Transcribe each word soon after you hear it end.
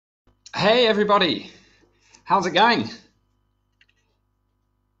Hey everybody, how's it going?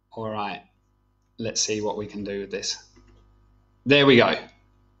 All right, let's see what we can do with this. There we go.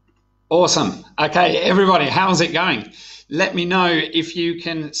 Awesome. Okay, everybody, how's it going? Let me know if you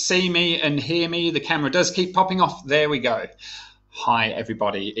can see me and hear me. The camera does keep popping off. There we go. Hi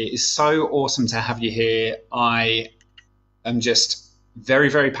everybody. It is so awesome to have you here. I am just very,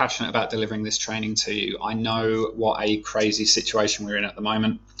 very passionate about delivering this training to you. I know what a crazy situation we're in at the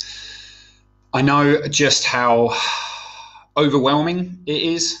moment. I know just how overwhelming it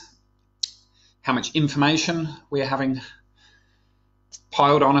is, how much information we're having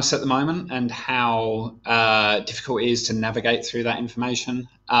piled on us at the moment, and how difficult it is to navigate through that information.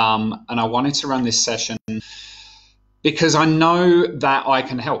 And I wanted to run this session because I know that I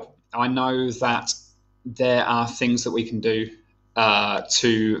can help. I know that there are things that we can do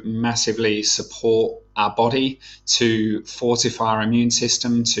to massively support our body, to fortify our immune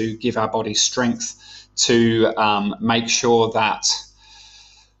system, to give our body strength, to make sure that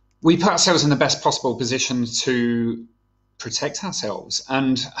we put ourselves in the best possible position to protect ourselves.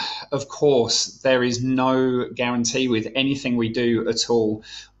 And of course, there is no guarantee with anything we do at all.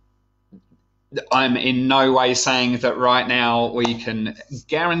 I'm in no way saying that right now we can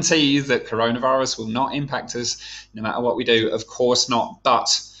guarantee that coronavirus will not impact us no matter what we do. Of course not.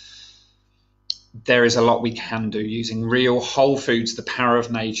 But there is a lot we can do using real whole foods, the power of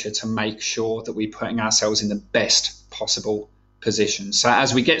nature, to make sure that we're putting ourselves in the best possible position. So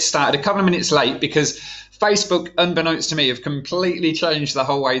as we get started, a couple of minutes late because Facebook, unbeknownst to me, have completely changed the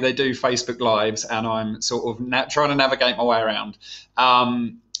whole way they do Facebook Lives, and I'm sort of trying to navigate my way around.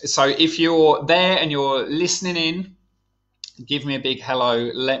 So if you're there and you're listening in, give me a big hello.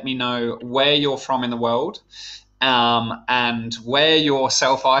 Let me know where you're from in the world and where you're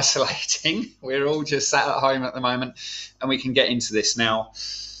self-isolating. We're all just sat at home at the moment, and we can get into this now.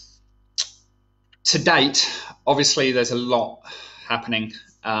 To date, obviously, there's a lot happening.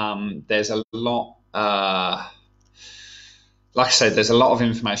 There's a lot... like I said, there's a lot of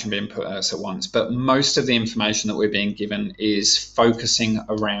information being put at us at once, but most of the information that we're being given is focusing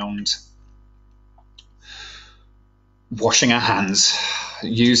around washing our hands,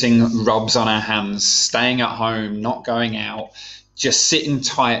 using rubs on our hands, staying at home, not going out, just sitting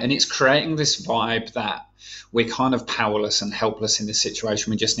tight. And it's creating this vibe that we're kind of powerless and helpless in this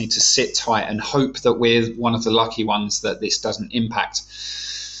situation. We just need to sit tight and hope that we're one of the lucky ones that this doesn't impact.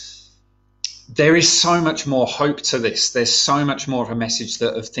 There is so much more hope to this. There's so much more of a message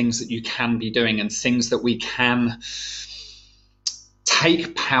of things that you can be doing and things that we can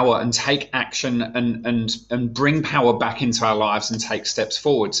take power and take action and bring power back into our lives and take steps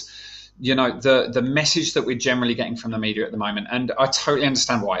forwards. You know, the message that we're generally getting from the media at the moment, and I totally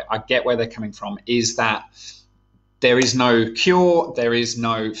understand why, I get where they're coming from, is that there is no cure, there is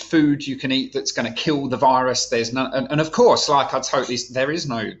no food you can eat that's going to kill the virus. There's no, and of course, there is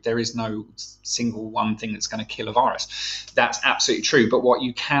no single one thing that's going to kill a virus. That's absolutely true. But what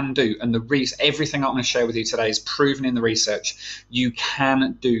you can do, and everything I'm going to share with you today is proven in the research, you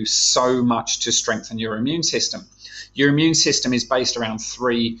can do so much to strengthen your immune system. Your immune system is based around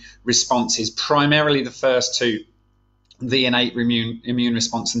three responses, primarily the first two, the innate immune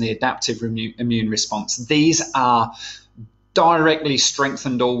response and the adaptive immune response. These are directly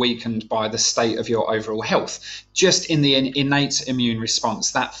strengthened or weakened by the state of your overall health. Just in the innate immune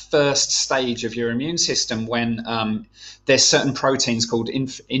response, that first stage of your immune system, when there's certain proteins called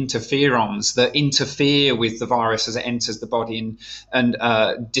interferons that interfere with the virus as it enters the body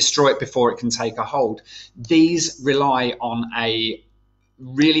and destroy it before it can take a hold. These rely on a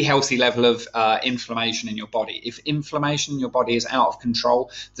really healthy level of inflammation in your body. If inflammation in your body is out of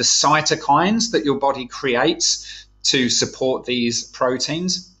control, the cytokines that your body creates to support these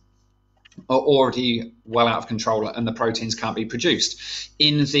proteins are already well out of control, and the proteins can't be produced.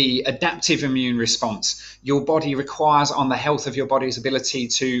 In the adaptive immune response, your body requires on the health of your body's ability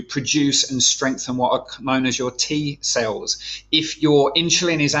to produce and strengthen what are known as your T cells. If your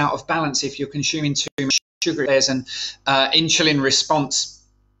insulin is out of balance, if you're consuming too much sugar, there's an insulin response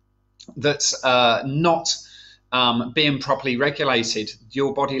that's not being properly regulated.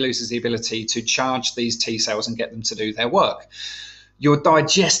 Your body loses the ability to charge these T cells and get them to do their work. Your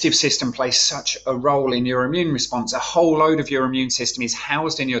digestive system plays such a role in your immune response. A whole load of your immune system is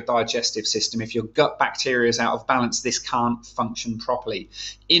housed in your digestive system. If your gut bacteria is out of balance, this can't function properly.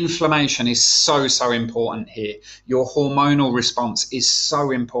 Inflammation is so important here. Your hormonal response is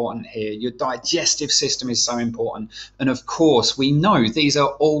so important here. Your digestive system is so important. And of course, we know these are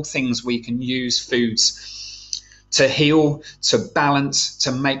all things we can use foods to heal, to balance,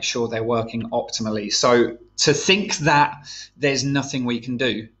 to make sure they're working optimally. So to think that there's nothing we can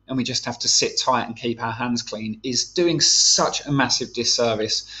do and we just have to sit tight and keep our hands clean is doing such a massive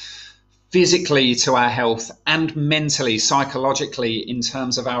disservice physically to our health and mentally, psychologically, in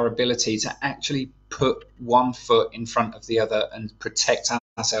terms of our ability to actually put one foot in front of the other and protect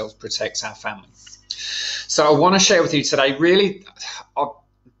ourselves, protect our family. So I want to share with you today, really,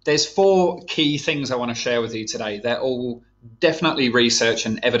 there's 4 key things I want to share with you today. They're all definitely research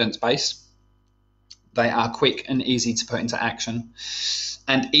and evidence-based. They are quick and easy to put into action.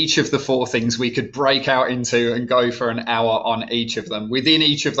 And each of the 4 things we could break out into and go for an hour on each of them. Within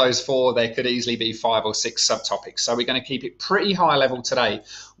each of those 4, there could easily be 5 or 6 subtopics. So we're going to keep it pretty high level today.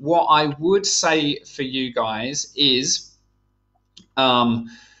 What I would say for you guys is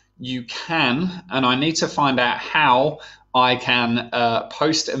you can, and I need to find out how I can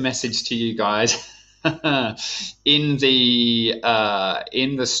post a message to you guys in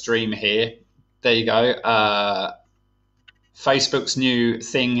the stream here. There you go. Facebook's new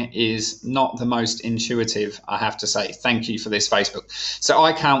thing is not the most intuitive, I have to say. Thank you for this, Facebook. So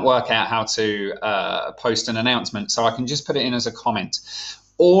I can't work out how to post an announcement, so I can just put it in as a comment.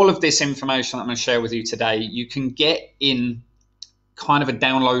 All of this information that I'm going to share with you today, you can get in kind of a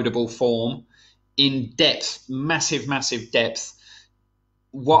downloadable form in depth, massive depth.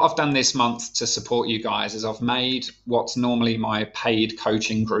 What I've done this month to support you guys is I've made what's normally my paid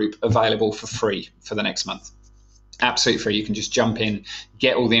coaching group available for free for the next month. Absolutely free. You can just jump in,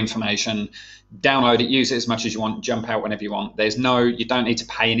 get all the information, download it, use it as much as you want, jump out whenever you want. You don't need to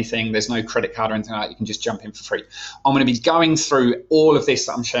pay anything. There's no credit card or anything like that. You can just jump in for free. I'm going to be going through all of this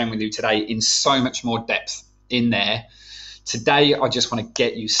that I'm sharing with you today in so much more depth in there. Today, I just want to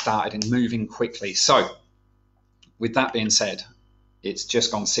get you started and moving quickly. So with that being said, it's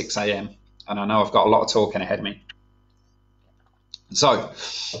just gone 6 a.m. and I know I've got a lot of talking ahead of me. So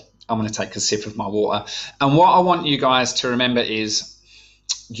I'm going to take a sip of my water. And what I want you guys to remember is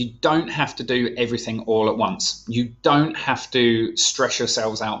you don't have to do everything all at once. You don't have to stress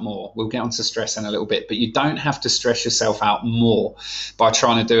yourselves out more. We'll get onto stress in a little bit, but you don't have to stress yourself out more by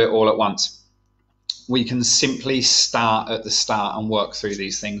trying to do it all at once. We can simply start at the start and work through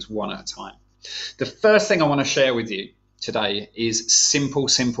these things one at a time. The first thing I want to share with you today is simple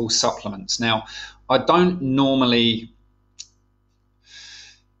supplements. Now, I don't normally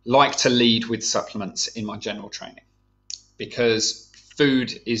like to lead with supplements in my general training because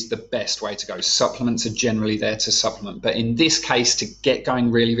food is the best way to go. Supplements are generally there to supplement, but in this case, to get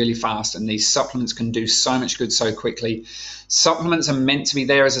going really fast, and these supplements can do so much good so quickly. Supplements are meant to be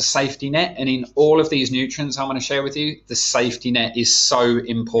there as a safety net, and in all of these nutrients I'm going to share with you, the safety net is so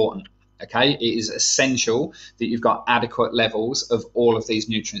important. Okay, it is essential that you've got adequate levels of all of these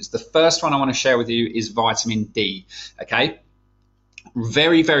nutrients. The first one I want to share with you is vitamin D. Okay,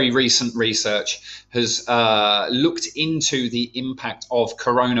 very recent research has looked into the impact of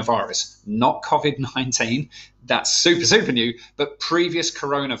coronavirus, not COVID-19. That's super new, but previous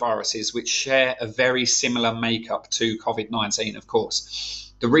coronaviruses which share a very similar makeup to COVID-19, of course.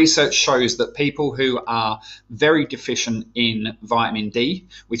 The research shows that people who are very deficient in vitamin D,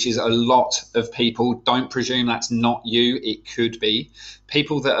 which is a lot of people, don't presume that's not you, it could be.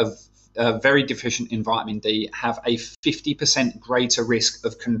 People that are very deficient in vitamin D have a 50% greater risk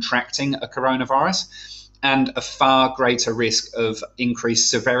of contracting a coronavirus and a far greater risk of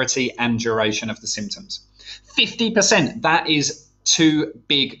increased severity and duration of the symptoms. 50%, that is too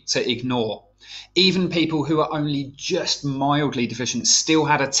big to ignore. Even people who are only just mildly deficient still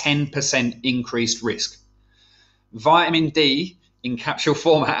had a 10% increased risk. Vitamin D in capsule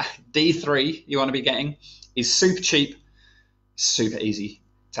format, D3 you want to be getting, is super cheap, super easy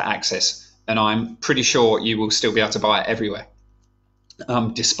to access. And I'm pretty sure you will still be able to buy it everywhere,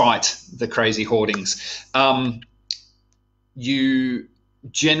 despite the crazy hoardings. You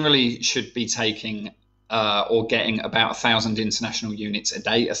generally should be taking or getting about 1,000 international units a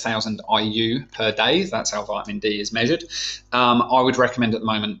day, 1,000 IU per day. That's how vitamin D is measured. I would recommend at the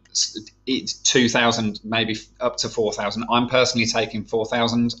moment it's 2,000, maybe up to 4,000. I'm personally taking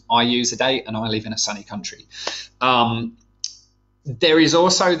 4,000 IUs a day, and I live in a sunny country. There is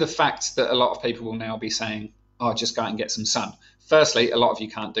also the fact that a lot of people will now be saying, oh, just go out and get some sun. Firstly, a lot of you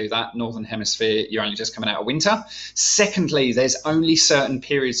can't do that. Northern Hemisphere, you're only just coming out of winter. Secondly, there's only certain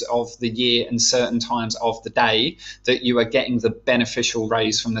periods of the year and certain times of the day that you are getting the beneficial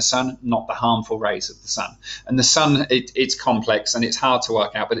rays from the sun, not the harmful rays of the sun. And the sun, it's complex and it's hard to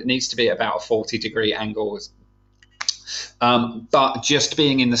work out, but it needs to be at about a 40-degree angle. But just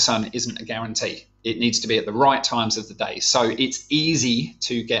being in the sun isn't a guarantee. It needs to be at the right times of the day. So it's easy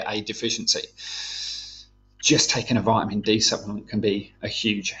to get a deficiency. just taking a vitamin D supplement can be a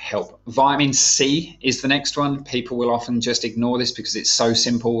huge help. Vitamin C is the next one. People will often just ignore this because it's so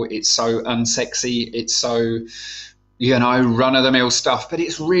simple, it's so unsexy, it's so, you know, run-of-the-mill stuff, but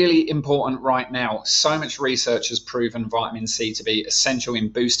it's really important right now. So much research has proven vitamin C to be essential in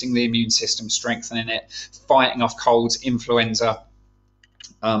boosting the immune system, strengthening it, fighting off colds, influenza.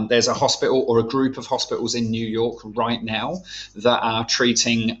 There's a hospital or a group of hospitals in New York right now that are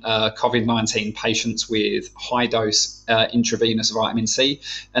treating COVID-19 patients with high-dose intravenous vitamin C,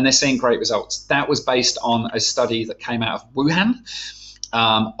 and they're seeing great results. That was based on a study that came out of Wuhan.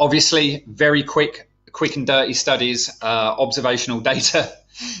 Obviously, very quick and dirty studies, observational data.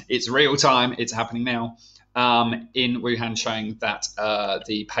 It's real time. It's happening now in Wuhan, showing that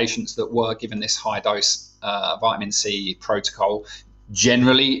the patients that were given this high dose vitamin C protocol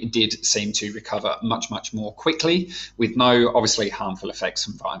generally did seem to recover much more quickly, with no obviously harmful effects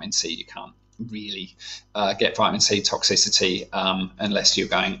from vitamin C. You can't really get vitamin C toxicity unless you're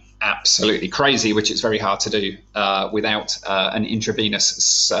going absolutely crazy, which is very hard to do without an intravenous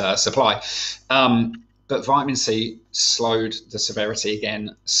supply. But vitamin C slowed the severity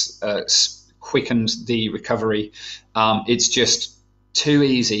again, quickened the recovery. It's just too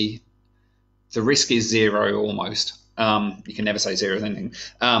easy. The risk is zero almost. You can never say zero with anything.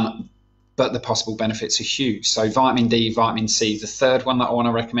 But the possible benefits are huge. So vitamin D, vitamin C. The third one that I want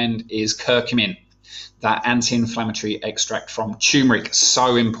to recommend is curcumin, that anti-inflammatory extract from turmeric.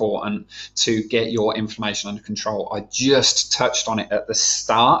 So important to get your inflammation under control. I just touched on it at the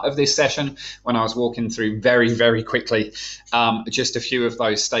start of this session when I was walking through very quickly just a few of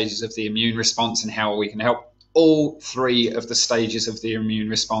those stages of the immune response and how we can help. All three of the stages of the immune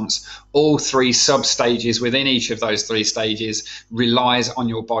response, all three sub-stages within each of those three stages relies on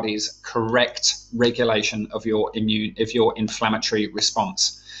your body's correct regulation of your inflammatory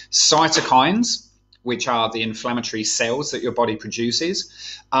response. Cytokines, which are the inflammatory cells that your body produces,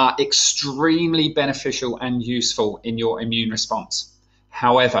 are extremely beneficial and useful in your immune response.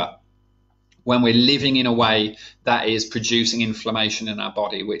 However, when we're living in a way that is producing inflammation in our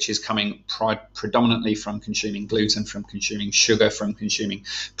body, which is coming predominantly from consuming gluten, from consuming sugar, from consuming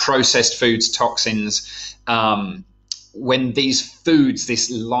processed foods, toxins, when these foods, this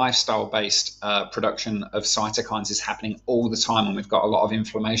lifestyle-based production of cytokines is happening all the time when we've got a lot of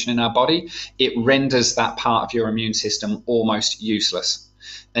inflammation in our body, it renders that part of your immune system almost useless.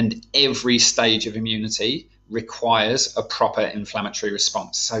 And every stage of immunity requires a proper inflammatory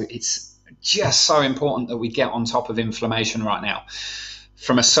response. So it's just so important that we get on top of inflammation right now.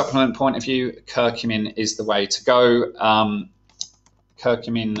 From a supplement point of view, curcumin is the way to go.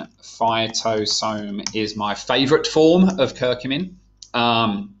 Curcumin phytosome is my favorite form of curcumin.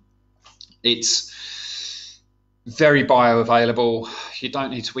 It's very bioavailable. You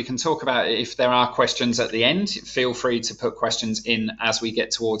don't need to, we can talk about it if there are questions at the end. Feel free to put questions in as we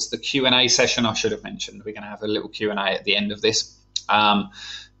get towards the Q&A session. I should have mentioned we're going to have a little Q&A at the end of this.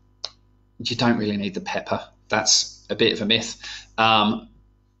 You don't really need the pepper. That's a bit of a myth.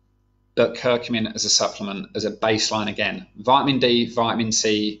 But curcumin as a supplement, as a baseline again, vitamin D, vitamin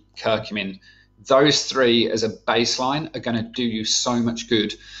C, curcumin, those three as a baseline are going to do you so much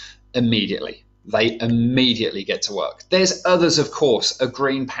good immediately. They immediately get to work. There's others, of course, a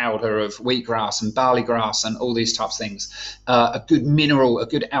green powder of wheatgrass and barley grass and all these types of things. A good mineral, a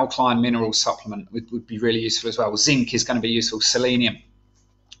good alkaline mineral supplement would be really useful as well. Zinc is going to be useful, selenium.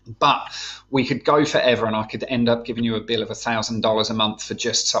 But we could go forever and I could end up giving you a bill of $1,000 a month for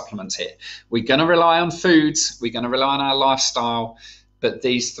just supplements here. We're going to rely on foods. We're going to rely on our lifestyle. But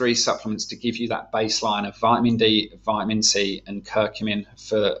these three supplements to give you that baseline of vitamin D, vitamin C, and curcumin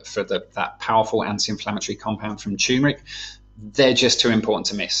for that powerful anti-inflammatory compound from turmeric, they're just too important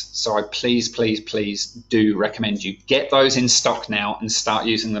to miss. So I please do recommend you get those in stock now and start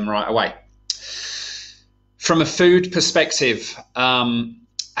using them right away. From a food perspective,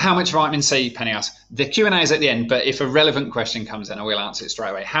 how much vitamin C, Penny asked? The Q&A is at the end, but if a relevant question comes in, I will answer it straight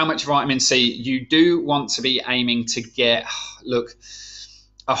away. How much vitamin C? You do want to be aiming to get, look,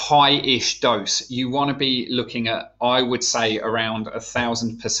 a high-ish dose. You want to be looking at, I would say, around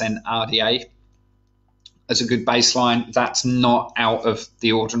 1,000% RDA as a good baseline. That's not out of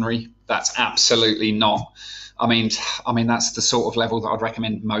the ordinary. That's absolutely not. I mean, that's the sort of level that I'd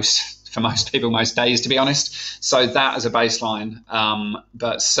recommend for most people, most days, to be honest. So that as a baseline,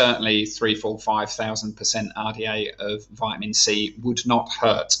 but certainly 3,000, 4,000, 5,000% RDA of vitamin C would not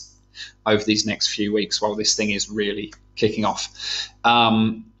hurt over these next few weeks while this thing is really kicking off.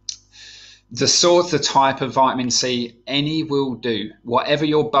 The type of vitamin C, any will do. Whatever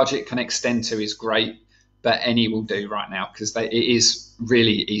your budget can extend to is great. but any will do right now because it is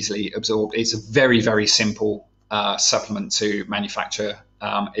really easily absorbed. It's a very, very simple supplement to manufacture.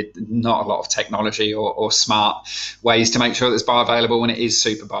 Not a lot of technology or smart ways to make sure that it's bioavailable, and it is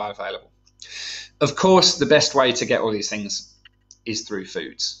super bioavailable. Of course, the best way to get all these things is through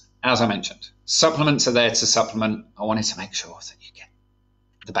foods. As I mentioned, supplements are there to supplement. I wanted to make sure that you get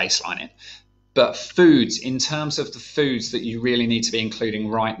the baseline in. But foods, in terms of the foods that you really need to be including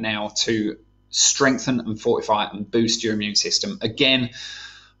right now to strengthen and fortify and boost your immune system. Again,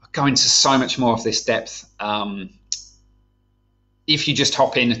 I'll go into so much more of this depth. If you just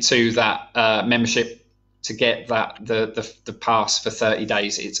hop into that membership to get the pass for 30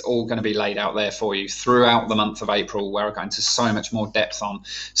 days, it's all going to be laid out there for you throughout the month of April, where I go into so much more depth on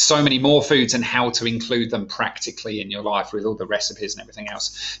so many more foods and how to include them practically in your life with all the recipes and everything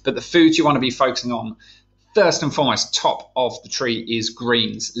else. But the foods you want to be focusing on, first and foremost, top of the tree is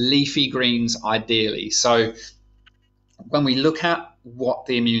greens, leafy greens ideally. So when we look at what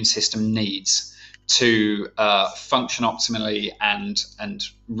the immune system needs to function optimally and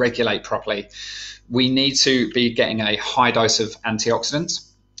regulate properly, we need to be getting a high dose of antioxidants.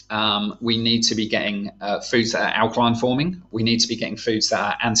 We need to be getting foods that are alkaline forming. We need to be getting foods that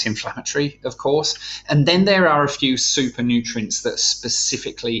are anti-inflammatory, of course. And then there are a few super nutrients that are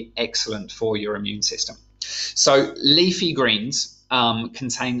specifically excellent for your immune system. So leafy greens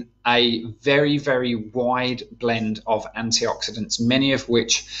contain a very, very wide blend of antioxidants, many of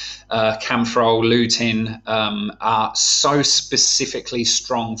which, camphorol, lutein, are so specifically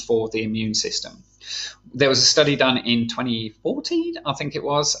strong for the immune system. There was a study done in 2014, I think it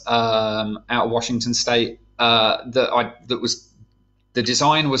was, out of Washington State, the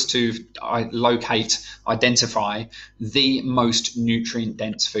design was to identify the most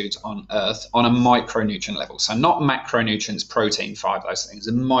nutrient-dense foods on Earth on a micronutrient level. So not macronutrients, protein, fiber, those things,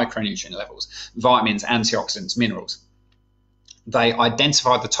 the micronutrient levels, vitamins, antioxidants, minerals. They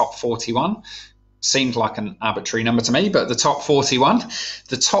identified the top 41. Seemed like an arbitrary number to me, but the top 41,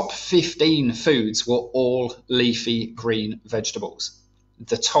 the top 15 foods were all leafy green vegetables.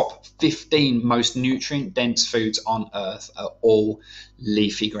 The top 15 most nutrient-dense foods on Earth are all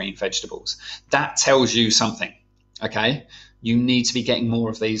leafy green vegetables. That tells you something, okay? You need to be getting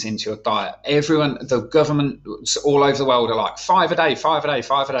more of these into your diet. Everyone, the government all over the world are like 5 a day, 5 a day,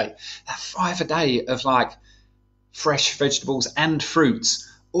 5 a day. That 5 a day of like fresh vegetables and fruits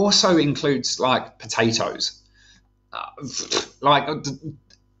also includes like potatoes.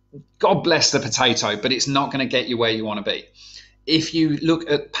 God bless the potato, but it's not going to get you where you want to be. If you look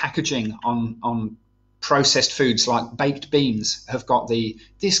at packaging on processed foods like baked beans, have got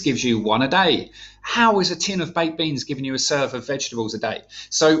this gives you 1 a day. How is a tin of baked beans giving you a serve of vegetables a day?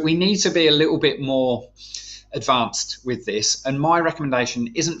 So we need to be a little bit more advanced with this. And my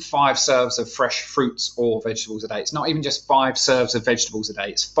recommendation isn't 5 serves of fresh fruits or vegetables a day. It's not even just 5 serves of vegetables a day.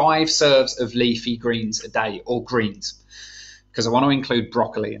 It's 5 serves of leafy greens a day, or greens, because I want to include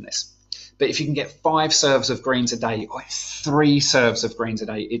broccoli in this. But if you can get 5 serves of greens a day or 3 serves of greens a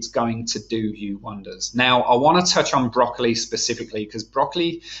day, it's going to do you wonders. Now, I want to touch on broccoli specifically, because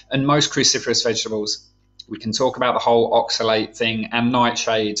broccoli and most cruciferous vegetables, we can talk about the whole oxalate thing and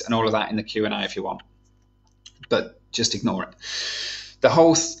nightshades and all of that in the Q&A if you want, but just ignore it. The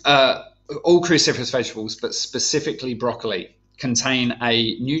whole, all cruciferous vegetables, but specifically broccoli, contain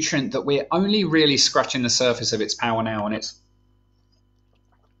a nutrient that we're only really scratching the surface of its power now, and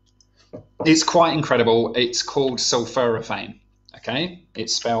it's quite incredible. It's called sulforaphane. Okay,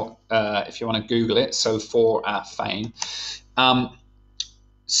 it's spelled, if you want to Google it, sulforaphane.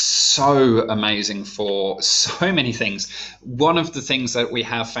 So amazing for so many things. One of the things that we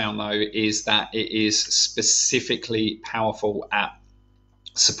have found, though, is that it is specifically powerful at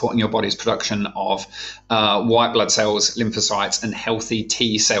supporting your body's production of white blood cells, lymphocytes, and healthy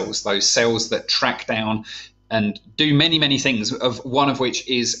T cells, those cells that track down and do many, many things, of one of which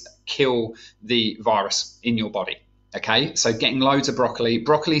is kill the virus in your body. Okay, so getting loads of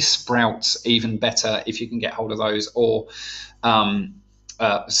broccoli sprouts, even better if you can get hold of those, or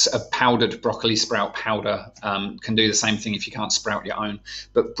a powdered broccoli sprout powder can do the same thing if you can't sprout your own.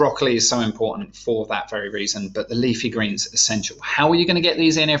 But broccoli is so important for that very reason. But the leafy greens are essential. How are you going to get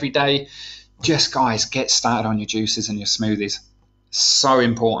these in every day? Just, guys, get started on your juices and your smoothies. So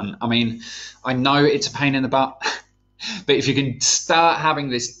important. I mean, I know it's a pain in the butt, but if you can start having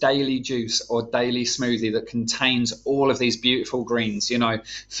this daily juice or daily smoothie that contains all of these beautiful greens, you know,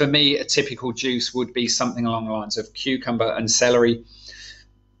 for me, a typical juice would be something along the lines of cucumber and celery.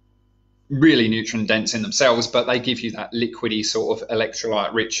 Really nutrient dense in themselves, but they give you that liquidy sort of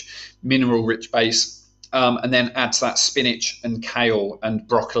electrolyte rich, mineral rich base. And then add to that spinach and kale and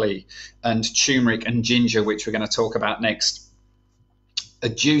broccoli and turmeric and ginger, which we're going to talk about next. A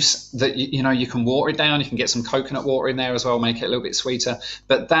juice that, you know, you can water it down. You can get some coconut water in there as well, make it a little bit sweeter.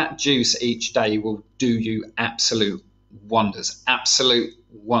 But that juice each day will do you absolute wonders, absolute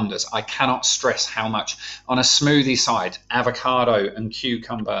wonders. I cannot stress how much. On a smoothie side, avocado and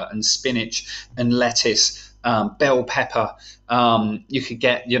cucumber and spinach and lettuce, bell pepper. You could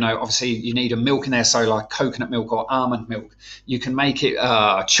get, you know, obviously you need a milk in there, so like coconut milk or almond milk. You can make it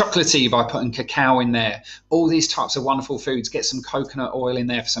chocolatey by putting cacao in there. All these types of wonderful foods. Get some coconut oil in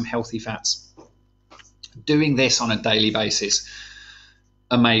there for some healthy fats. Doing this on a daily basis,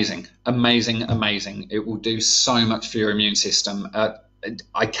 amazing, amazing, amazing. It will do so much for your immune system.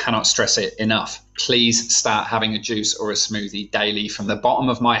 I cannot stress it enough. Please start having a juice or a smoothie daily. From the bottom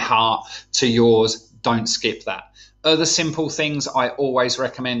of my heart to yours, don't skip that. Other simple things, I always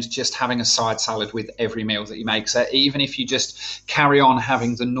recommend just having a side salad with every meal that you make. So even if you just carry on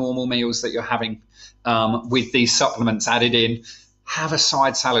having the normal meals that you're having with these supplements added in, have a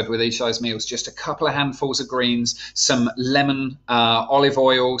side salad with each of those meals. Just a couple of handfuls of greens, some lemon, olive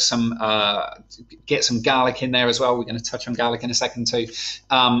oil, get some garlic in there as well. We're going to touch on garlic in a second too.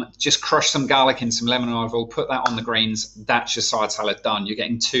 Just crush some garlic in some lemon and olive oil, put that on the greens. That's your side salad done. You're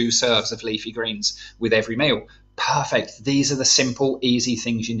getting 2 serves of leafy greens with every meal. Perfect. These are the simple, easy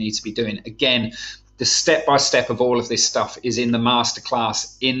things you need to be doing. Again, the step-by-step of all of this stuff is in the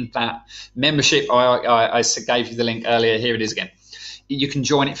masterclass, in that membership. I gave you the link earlier. Here it is again. You can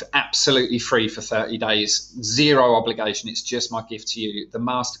join it for absolutely free for 30 days, 0 obligation. It's just my gift to you. The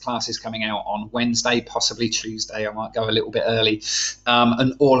masterclass is coming out on Wednesday, possibly Tuesday. I might go a little bit early.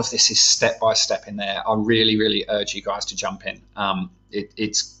 And all of this is step-by-step in there. I really, really urge you guys to jump in.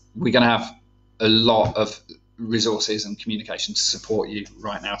 We're going to have a lot of resources and communication to support you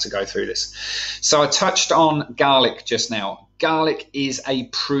right now to go through this. So I touched on garlic just now. Garlic is a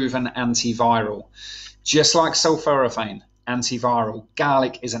proven antiviral, just like sulforaphane. Antiviral.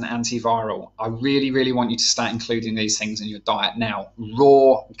 Garlic is an antiviral. I really, really want you to start including these things in your diet now.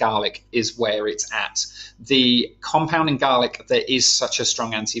 Raw garlic is where it's at. The compound in garlic that is such a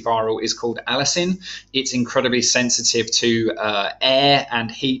strong antiviral is called allicin. It's incredibly sensitive to air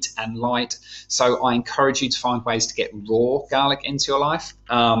and heat and light. So I encourage you to find ways to get raw garlic into your life.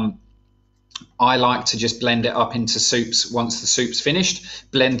 I like to just blend it up into soups. Once the soup's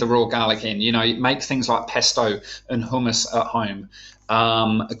finished, blend the raw garlic in. You know, make things like pesto and hummus at home,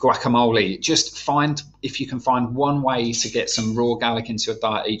 guacamole. Just if you can find one way to get some raw garlic into your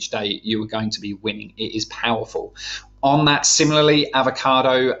diet each day, you are going to be winning. It is powerful. On that, similarly,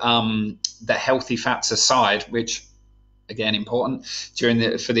 avocado, the healthy fats aside, which again important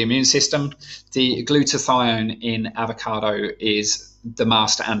for the immune system, the glutathione in avocado is the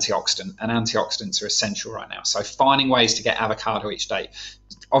master antioxidant, and antioxidants are essential right now. So finding ways to get avocado each day.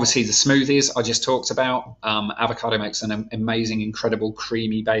 Obviously the smoothies I just talked about, avocado makes an amazing, incredible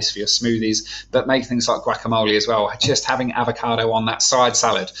creamy base for your smoothies, but make things like guacamole as well. Just having avocado on that side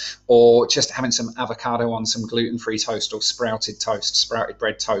salad, or just having some avocado on some gluten-free toast or sprouted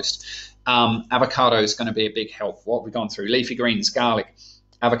bread toast. Avocado is going to be a big help. What we've gone through: leafy greens, garlic,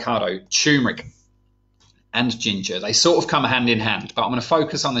 avocado, turmeric, and ginger. They sort of come hand in hand, but I'm going to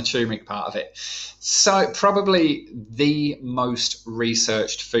focus on the turmeric part of it. So probably the most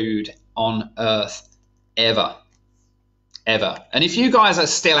researched food on earth ever. And if you guys are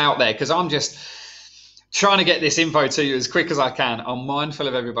still out there, because I'm just trying to get this info to you as quick as I can, I'm mindful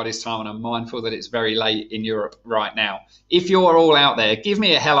of everybody's time, and I'm mindful that it's very late in Europe right now. If you're all out there, give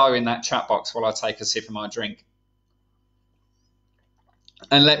me a hello in that chat box while I take a sip of my drink.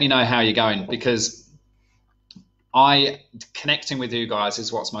 And let me know how you're going, because connecting with you guys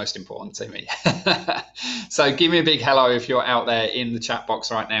is what's most important to me. So give me a big hello if you're out there in the chat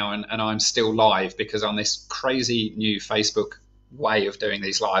box right now, and I'm still live, because on this crazy new Facebook way of doing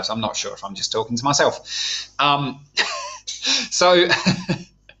these lives, I'm not sure if I'm just talking to myself. So with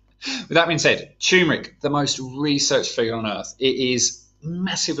that being said, turmeric, the most researched food on earth. It is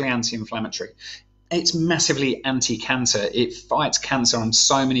massively anti-inflammatory. It's massively anti-cancer. It fights cancer on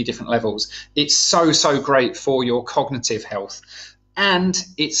so many different levels. It's so great for your cognitive health, and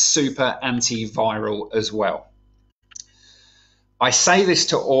it's super antiviral as well. I say this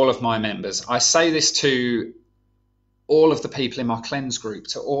to all of my members. I say this to all of the people in my cleanse group,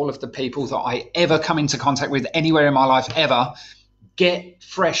 to all of the people that I ever come into contact with anywhere in my life ever. Get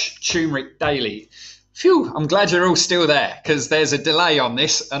fresh turmeric daily. Phew, I'm glad you're all still there, because there's a delay on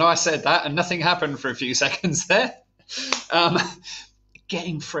this, and I said that and nothing happened for a few seconds there.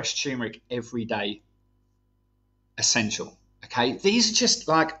 Getting fresh turmeric every day, essential. Okay, these are just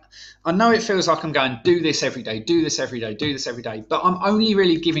like, I know it feels like I'm going, do this every day, do this every day, do this every day, but I'm only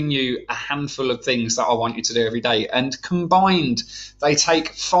really giving you a handful of things that I want you to do every day. And combined, they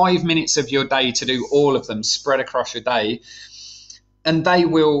take 5 minutes of your day to do all of them spread across your day. And they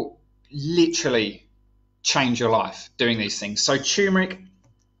will literally change your life doing these things. So turmeric,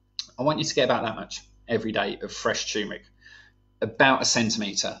 I want you to get about that much every day of fresh turmeric, about 1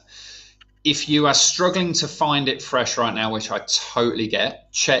 centimetre. If you are struggling to find it fresh right now, which I totally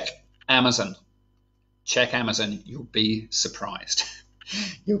get, check Amazon. Check Amazon. You'll be surprised.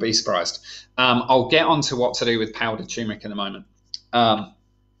 You'll be surprised. I'll get on to what to do with powdered turmeric in a moment.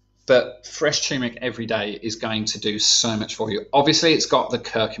 But fresh turmeric every day is going to do so much for you. Obviously, it's got the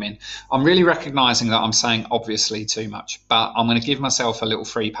curcumin. I'm really recognizing that I'm saying obviously too much, but I'm going to give myself a little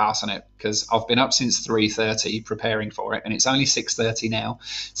free pass on it because I've been up since 3:30 preparing for it, and it's only 6:30 now.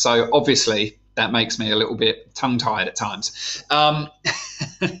 So obviously, that makes me a little bit tongue-tied at times.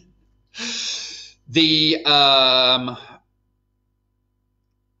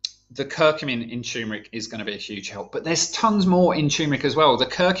 The curcumin in turmeric is going to be a huge help, but there's tons more in turmeric as well. The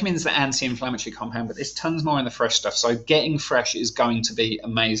curcumin is the anti-inflammatory compound, but there's tons more in the fresh stuff. So getting fresh is going to be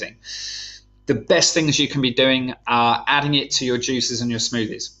amazing. The best things you can be doing are adding it to your juices and your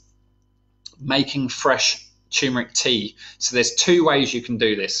smoothies, making fresh turmeric tea. So there's 2 ways you can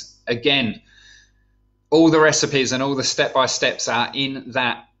do this. Again, all the recipes and all the step-by-steps are in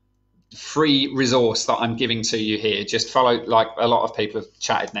that free resource that I'm giving to you here. Just follow, like a lot of people have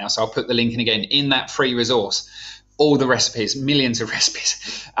chatted now, so I'll put the link in again. In that free resource, all the recipes, millions of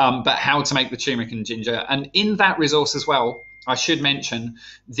recipes, but how to make the turmeric and ginger. And in that resource as well, I should mention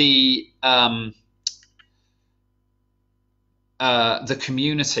the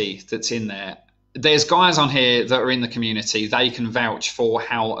community that's in there. There's guys on here that are in the community. They can vouch for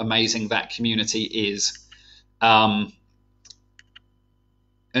how amazing that community is.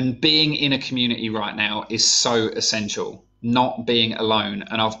 And being in a community right now is so essential, not being alone.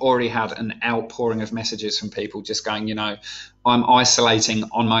 And I've already had an outpouring of messages from people just going, you know, I'm isolating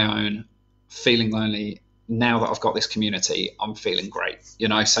on my own, feeling lonely. Now that I've got this community, I'm feeling great. You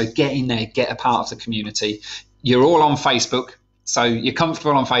know, so get in there, get a part of the community. You're all on Facebook, so you're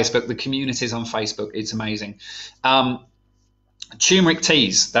comfortable on Facebook. The community's on Facebook. It's amazing. Turmeric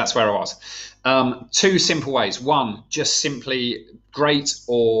teas, that's where I was. 2 simple ways. One, just simply grate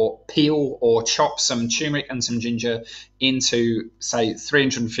or peel or chop some turmeric and some ginger into, say,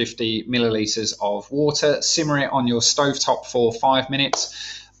 350 milliliters of water. Simmer it on your stovetop for 5 minutes.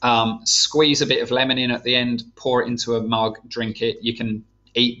 Squeeze a bit of lemon in at the end, pour it into a mug, drink it. You can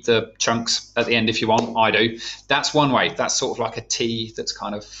eat the chunks at the end if you want. I do. That's one way. That's sort of like a tea that's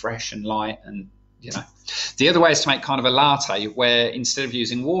kind of fresh and light, and you know. The other way is to make kind of a latte where instead of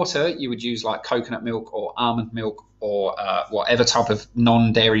using water, you would use like coconut milk or almond milk or whatever type of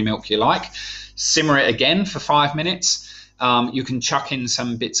non-dairy milk you like. Simmer it again for 5 minutes. You can chuck in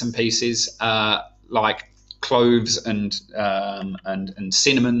some bits and pieces like cloves and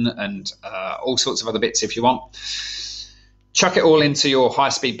cinnamon and all sorts of other bits if you want. Chuck it all into your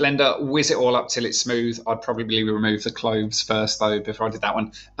high-speed blender, whiz it all up till it's smooth. I'd probably remove the cloves first, though, before I did that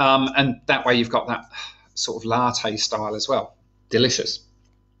one. And that way you've got that sort of latte style as well. Delicious.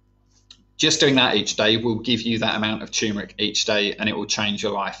 Just doing that each day will give you that amount of turmeric each day, and it will change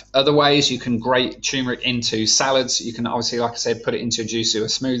your life. Other ways, you can grate turmeric into salads. You can obviously, like I said, put it into your juice or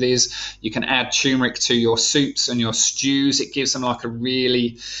smoothies. You can add turmeric to your soups and your stews. It gives them like a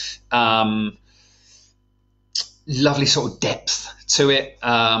really lovely sort of depth to it.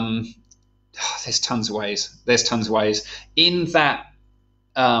 There's tons of ways. There's tons of ways. In that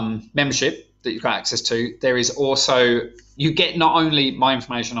membership that you've got access to, there is also, you get not only my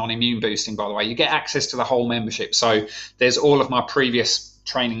information on immune boosting, by the way, you get access to the whole membership. So there's all of my previous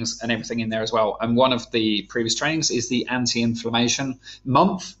trainings and everything in there as well. And one of the previous trainings is the anti-inflammation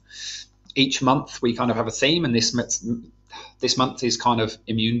month. Each month we kind of have a theme, and this month is kind of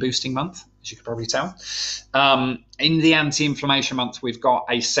immune boosting month, as you could probably tell. In the anti-inflammation month, we've got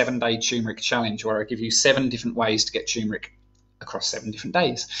a 7-day turmeric challenge where I give you 7 different ways to get turmeric across 7 different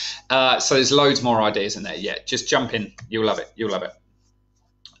days. So there's loads more ideas in there. Yeah, just jump in. You'll love it. You'll love it.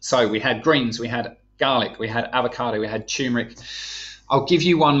 So we had greens, we had garlic, we had avocado, we had turmeric. I'll give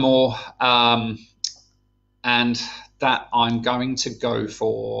you one more, and that I'm going to go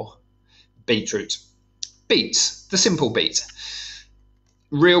for beetroot. Beets, the simple beet.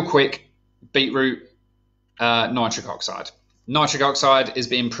 Real quick, beetroot, nitric oxide. Nitric oxide is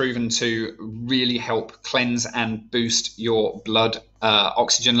being proven to really help cleanse and boost your blood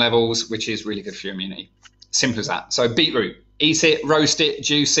oxygen levels, which is really good for your immunity. Simple as that. So beetroot, eat it, roast it,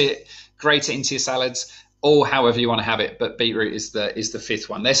 juice it, grate it into your salads. or however you want to have it. But beetroot is the fifth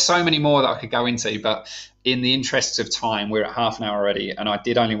one. There's so many more that I could go into, but in the interests of time, we're at half an hour already, and I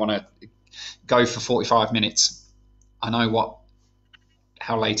did only want to go for 45 minutes. I know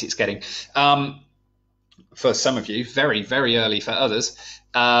how late it's getting. For some of you, very, very early for others.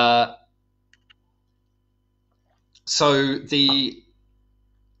 So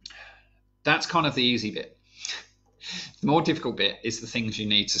that's kind of the easy bit. The more difficult bit is the things you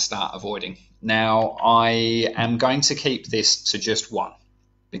need to start avoiding. Now, I am going to keep this to just one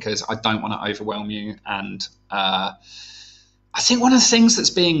because I don't want to overwhelm you. And I think one of the things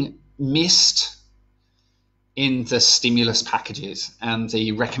that's being missed in the stimulus packages and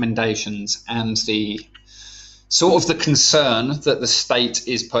the recommendations and the sort of the concern that the state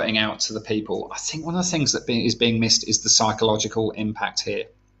is putting out to the people, I think one of the things that is being missed is the psychological impact here.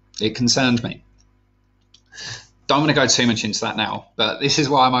 It concerns me. Don't want to go too much into that now, but this is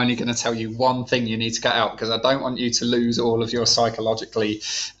why I'm only going to tell you one thing you need to get out, because I don't want you to lose all of your psychologically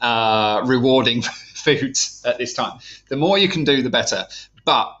rewarding foods at this time. The more you can do, the better.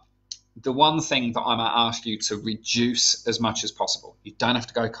 But the one thing that I might ask you to reduce as much as possible, you don't have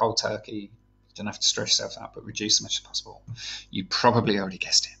to go cold turkey, you don't have to stress yourself out, but reduce as much as possible. You probably already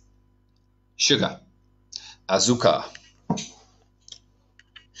guessed it. Sugar, azúcar.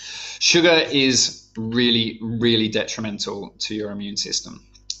 Sugar is really, really detrimental to your immune system.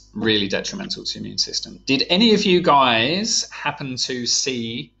 Really detrimental to your immune system. Did any of you guys happen to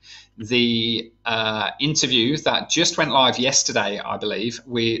see the interview that just went live yesterday, I believe,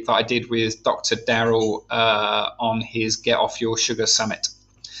 that I did with Dr. Darryl on his Get Off Your Sugar Summit?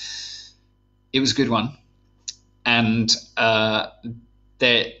 It was a good one. And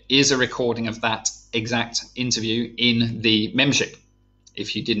there is a recording of that exact interview in the membership.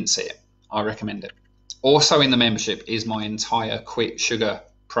 If you didn't see it, I recommend it. Also in the membership is my entire Quit Sugar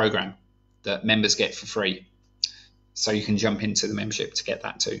program that members get for free. So you can jump into the membership to get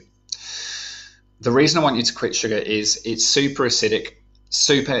that too. The reason I want you to quit sugar is it's super acidic,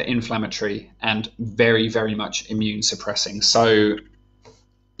 super inflammatory, and very, very much immune suppressing. So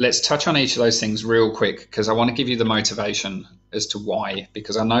let's touch on each of those things real quick, because I want to give you the motivation as to why,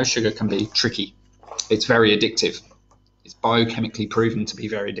 because I know sugar can be tricky. It's very addictive. It's biochemically proven to be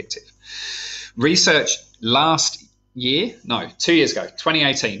very addictive. Research 2 years ago,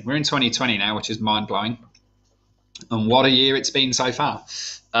 2018. We're in 2020 now, which is mind-blowing. And what a year it's been so far.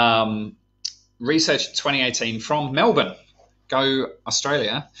 Research 2018 from Melbourne, go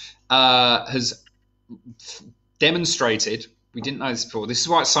Australia, has demonstrated, we didn't know this before, this is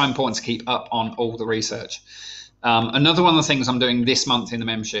why it's so important to keep up on all the research. Another one of the things I'm doing this month in the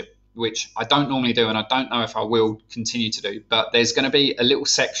membership, which I don't normally do and I don't know if I will continue to do, but there's going to be a little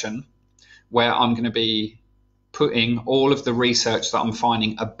section where I'm going to be putting all of the research that I'm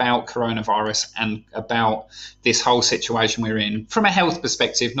finding about coronavirus and about this whole situation we're in from a health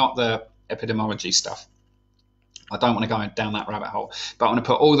perspective, not the epidemiology stuff. I don't want to go down that rabbit hole, but I'm going to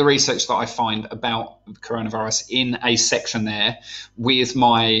put all the research that I find about coronavirus in a section there with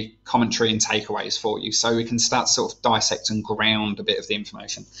my commentary and takeaways for you, so we can start to sort of dissect and ground a bit of the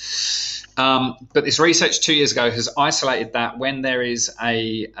information. But this research 2 years ago has isolated that when there is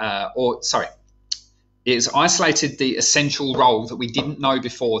it's isolated the essential role that we didn't know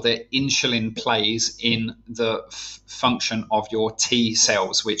before that insulin plays in the function of your T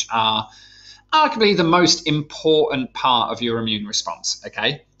cells, which are arguably the most important part of your immune response.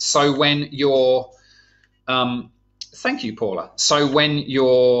 Okay, so when you're thank you, Paula. So when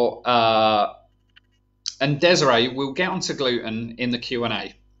you're and Desiree, we'll get onto gluten in the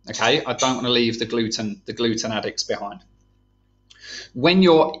Q&A. Okay, I don't want to leave the gluten addicts behind. When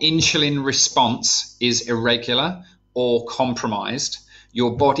your insulin response is irregular or compromised,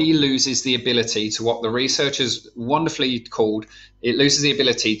 your body loses the ability to what the researchers wonderfully called, it loses the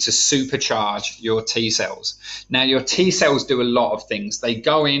ability to supercharge your T cells. Now, your T cells do a lot of things. They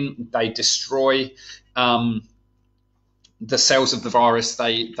go in, they destroy the cells of the virus.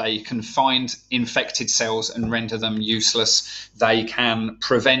 They can find infected cells and render them useless. They can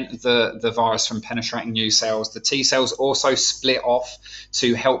prevent the virus from penetrating new cells. The T cells also split off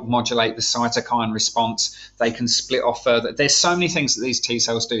to help modulate the cytokine response. They can split off further. There's so many things that these T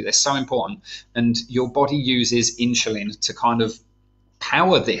cells do. They're so important. And your body uses insulin to kind of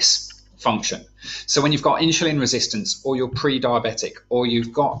power this function. So when you've got insulin resistance, or you're pre-diabetic, or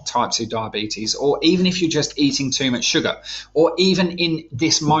you've got type 2 diabetes, or even if you're just eating too much sugar, or even in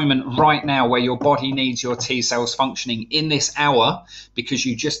this moment right now where your body needs your T cells functioning in this hour because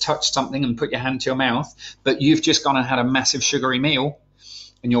you just touched something and put your hand to your mouth, but you've just gone and had a massive sugary meal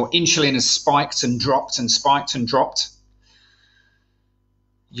and your insulin has spiked and dropped and spiked and dropped,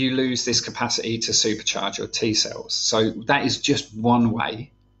 you lose this capacity to supercharge your T cells. So that is just one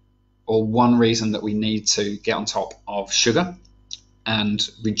way, or one reason, that we need to get on top of sugar and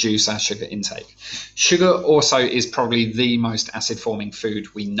reduce our sugar intake. Sugar also is probably the most acid forming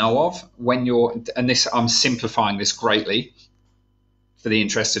food we know of. When you're, and this, I'm simplifying this greatly for the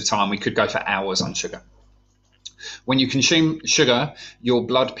interest of time, we could go for hours on sugar. When you consume sugar, your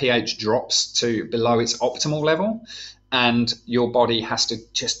blood pH drops to below its optimal level, and your body has to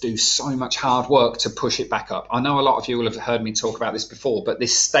just do so much hard work to push it back up. I know a lot of you will have heard me talk about this before, but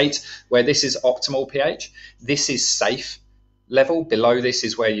this state where this is optimal pH, this is safe level. Below this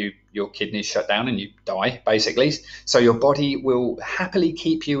is where your kidneys shut down and you die, basically. So your body will happily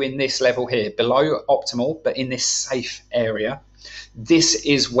keep you in this level here, below optimal, but in this safe area. This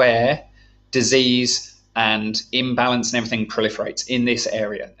is where disease and imbalance and everything proliferates, in this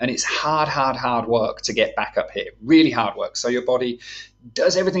area. And it's hard work to get back up here, really hard work. So your body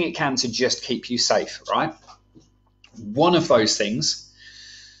does everything it can to just keep you safe, right? One of those things,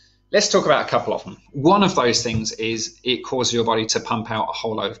 let's talk about a couple of them. One of those things is it causes your body to pump out a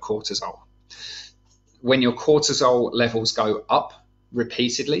whole load of cortisol. When your cortisol levels go up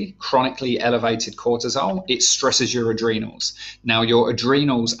repeatedly, chronically elevated cortisol, it stresses your adrenals. Now, your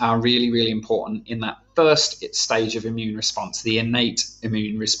adrenals are really important in that first stage of immune response, the innate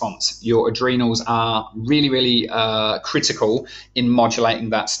immune response. Your adrenals are really critical in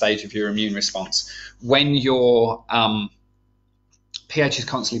modulating that stage of your immune response. When your pH is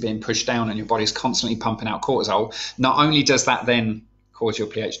constantly being pushed down and your body's constantly pumping out cortisol, not only does that then cause your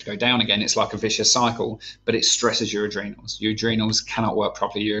pH to go down again, it's like a vicious cycle, but it stresses your adrenals. Your adrenals cannot work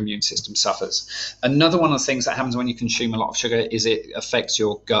properly, your immune system suffers. Another one of the things that happens when you consume a lot of sugar is it affects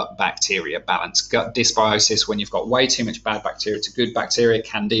your gut bacteria balance. Gut dysbiosis, when you've got way too much bad bacteria to good bacteria,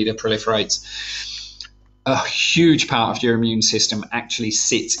 candida proliferates. A huge part of your immune system actually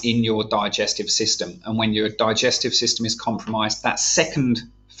sits in your digestive system. And when your digestive system is compromised, that second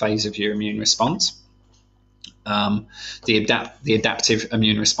phase of your immune response, the adaptive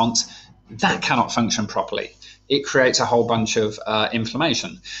immune response, that cannot function properly. It creates a whole bunch of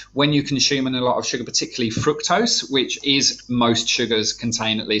inflammation. When you consume a lot of sugar, particularly fructose, which is, most sugars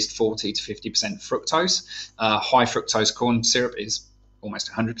contain at least 40 to 50% fructose. High fructose corn syrup is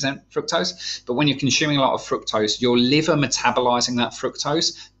almost 100% fructose. But when you're consuming a lot of fructose, your liver metabolizing that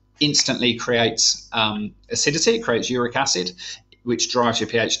fructose instantly creates acidity, it creates uric acid, which drives your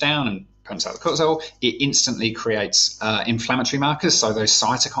pH down and pumps out the cortisol. It instantly creates inflammatory markers, so those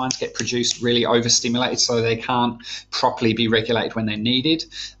cytokines get produced really overstimulated, so they can't properly be regulated when they're needed.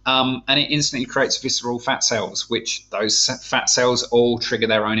 And it instantly creates visceral fat cells, which those fat cells all trigger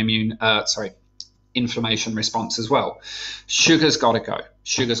their own inflammation response as well. Sugar's got to go.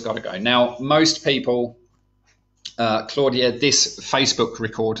 Sugar's got to go. Now, most people, Claudia, this Facebook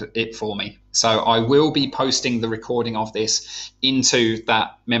recorded it for me, so I will be posting the recording of this into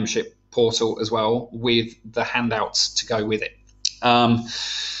that membership portal as well, with the handouts to go with it.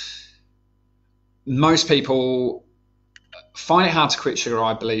 Most people find it hard to quit sugar,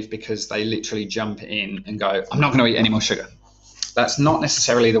 I believe, because they literally jump in and go, I'm not going to eat any more sugar. That's not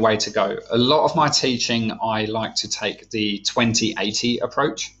necessarily the way to go. A lot of my teaching, I like to take the 20-80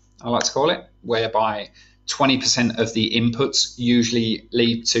 approach, I like to call it, whereby 20% of the inputs usually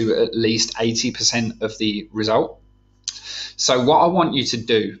lead to at least 80% of the result. So what I want you to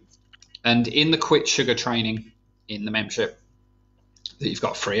do, and in the Quit Sugar training in the membership that you've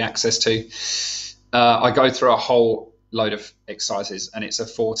got free access to, I go through a whole load of exercises, and it's a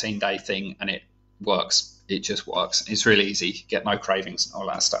 14-day thing, and it works. It just works. It's really easy. Get no cravings and all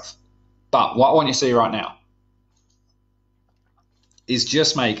that stuff. But what I want you to do right now is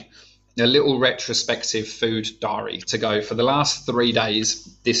just make a little retrospective food diary to go, for the last 3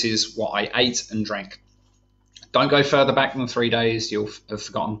 days, this is what I ate and drank. Don't go further back than 3 days. You'll have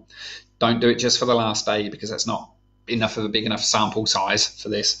forgotten. Don't do it just for the last day, because that's not enough of a big enough sample size for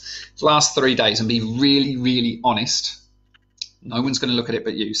this. The last 3 days, and be really honest. No one's going to look at it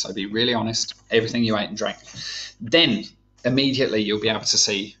but you, so be really honest. Everything you ate and drank. Then immediately you'll be able to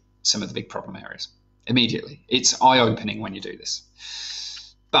see some of the big problem areas. Immediately. It's eye-opening when you do this.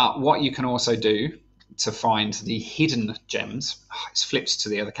 But what you can also do to find the hidden gems, it's flipped to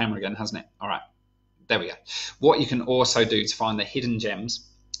the other camera again, hasn't it? All right, there we go. What you can also do to find the hidden gems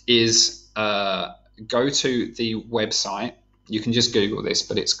is go to the website. You can just Google this,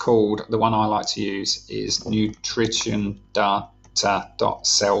 but it's called, the one I like to use is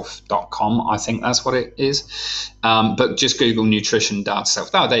nutritiondata.self.com. I think that's what it is. But just Google nutrition data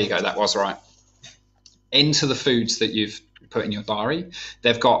self. Oh, there you go. That was right. Enter the foods that you've put in your diary.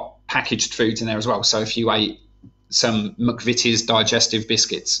 They've got packaged foods in there as well. So if you ate some McVitie's digestive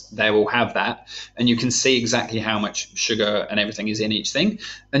biscuits. They will have that, and you can see exactly how much sugar and everything is in each thing.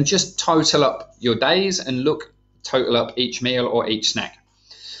 And just total up your days and total up each meal or each snack.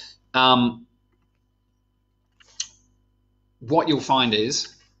 What you'll find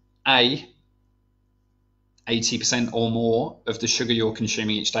is 80% or more of the sugar you're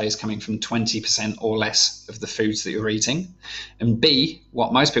consuming each day is coming from 20% or less of the foods that you're eating. And B,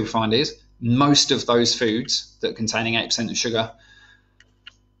 what most people find is most of those foods that are containing 8% of sugar,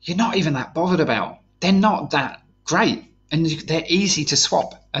 you're not even that bothered about. They're not that great, and they're easy to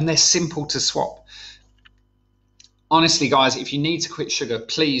swap, and they're simple to swap. Honestly, guys, if you need to quit sugar,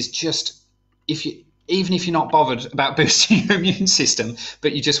 please just, even if you're not bothered about boosting your immune system,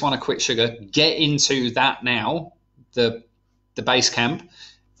 but you just want to quit sugar, get into that now, the base camp,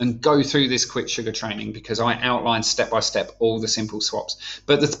 and go through this quit sugar training, because I outline step by step all the simple swaps.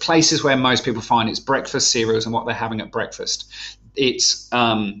 But the places where most people find it's breakfast cereals and what they're having at breakfast. It's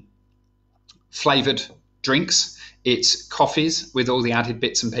flavored drinks. It's coffees with all the added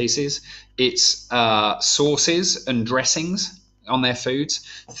bits and pieces. It's sauces and dressings on their foods,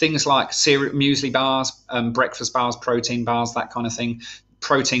 things like cereal, muesli bars, breakfast bars, protein bars, that kind of thing,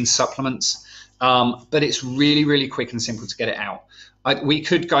 protein supplements. But it's really, really quick and simple to get it out. We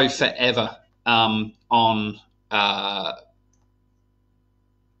could go forever on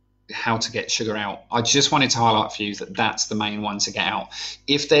how to get sugar out. I just wanted to highlight for you that that's the main one to get out.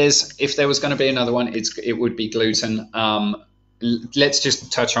 If there was going to be another one, it would be gluten. Let's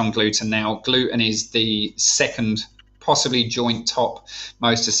just touch on gluten now. Gluten is the second, possibly joint top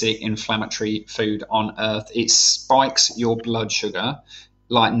most acidic inflammatory food on earth. It spikes your blood sugar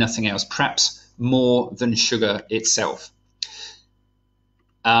like nothing else, perhaps more than sugar itself.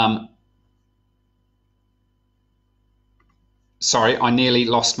 Sorry, I nearly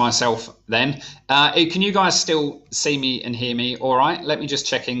lost myself then. Can you guys still see me and hear me all right? Let me just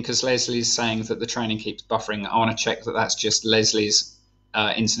check in, because Leslie's saying that the training keeps buffering. I want to check that that's just Leslie's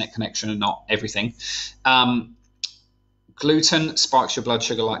internet connection and not everything. Gluten spikes your blood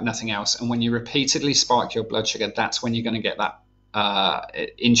sugar like nothing else. And when you repeatedly spike your blood sugar, that's when you're going to get that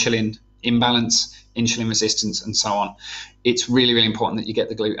insulin imbalance, insulin resistance, and so on. It's really, really important that you get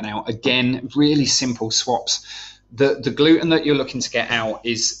the gluten out. Again, really simple swaps. The gluten that you're looking to get out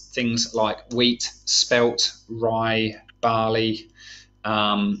is things like wheat, spelt, rye, barley.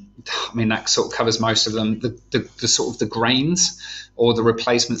 I mean, that sort of covers most of them. The sort of the grains or the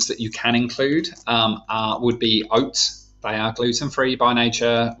replacements that you can include would be oats. They are gluten-free by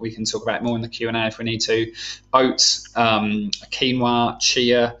nature. We can talk about it more in the Q&A if we need to. Oats, quinoa,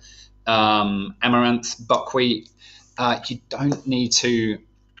 chia, amaranth, buckwheat. You don't need to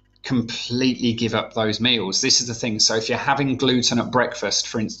completely give up those meals. This is the thing. So if you're having gluten at breakfast,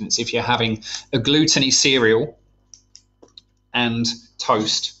 for instance, if you're having a gluten-y cereal and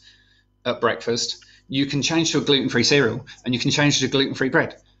toast at breakfast, you can change to a gluten-free cereal and you can change to gluten-free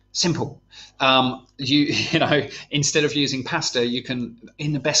bread. Simple. You know, instead of using pasta, you can,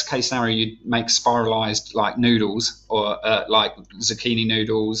 in the best case scenario, you make spiralized like noodles or like zucchini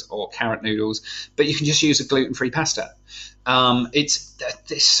noodles or carrot noodles, but you can just use a gluten-free pasta. It's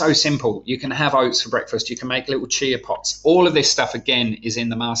so simple. You can have oats for breakfast. You can make little chia pots. All of this stuff, again, is in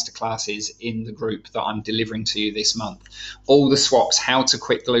the masterclasses in the group that I'm delivering to you this month. All the swaps, how to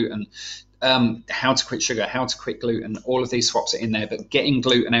quit gluten, how to quit sugar, how to quit gluten, all of these swaps are in there. But getting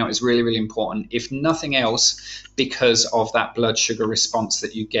gluten out is really, really important. If nothing else, because of that blood sugar response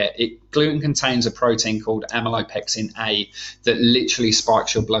that you get. Gluten contains a protein called amylopexin A that literally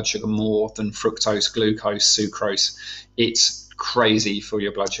spikes your blood sugar more than fructose, glucose, sucrose. It's crazy for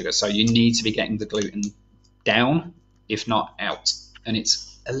your blood sugar. So you need to be getting the gluten down, if not out. And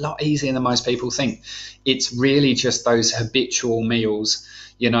it's a lot easier than most people think. It's really just those habitual meals.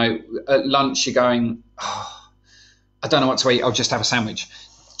 You know, at lunch you're going, oh, I don't know what to eat, I'll just have a sandwich.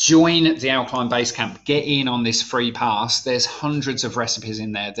 Join the Alkaline Base Camp. Get in on this free pass. There's hundreds of recipes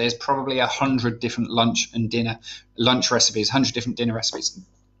in there. There's probably 100 different lunch recipes, 100 different dinner recipes,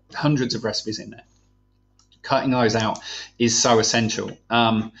 hundreds of recipes in there. Cutting those out is so essential.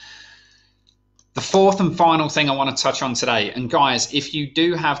 The fourth and final thing I want to touch on today, and guys, if you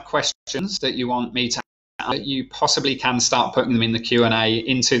do have questions that you want me to you possibly can start putting them in the Q&A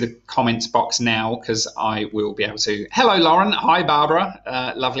into the comments box now, because I will be able to. Hello, Lauren. Hi,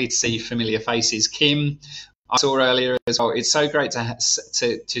 Barbara. Lovely to see familiar faces. Kim, I saw earlier as well. It's so great to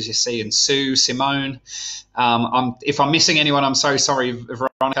just see. And Sue, Simone. If I'm missing anyone, I'm so sorry,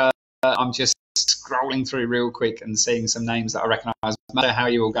 Veronica. I'm just scrolling through real quick and seeing some names that I recognise. No matter how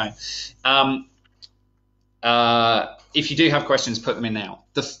you all going. If you do have questions, put them in now.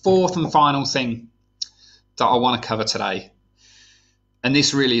 The fourth and final thing that I want to cover today, and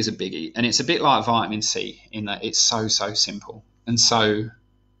this really is a biggie, and it's a bit like vitamin C in that it's so simple and so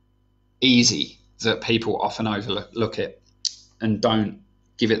easy that people often overlook it and don't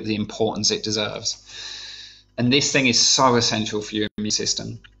give it the importance it deserves. And this thing is so essential for your immune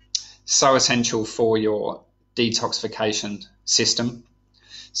system, so essential for your detoxification system,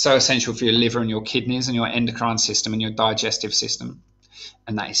 so essential for your liver and your kidneys and your endocrine system and your digestive system.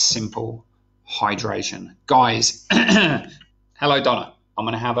 And that is simple hydration. Guys, hello, Donna. I'm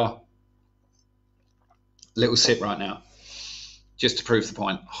going to have a little sip right now, just to prove the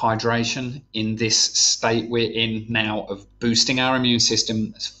point. Hydration in this state we're in now of boosting our immune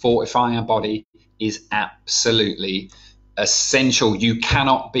system, fortifying our body, is absolutely essential. You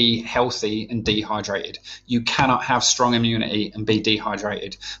cannot be healthy and dehydrated. You cannot have strong immunity and be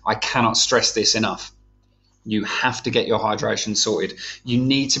dehydrated. I cannot stress this enough. You have to get your hydration sorted. You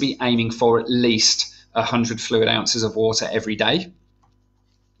need to be aiming for at least 100 fluid ounces of water every day.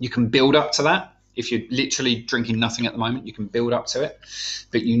 You can build up to that. If you're literally drinking nothing at the moment, you can build up to it,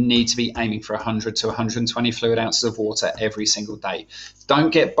 but you need to be aiming for 100 to 120 fluid ounces of water every single day.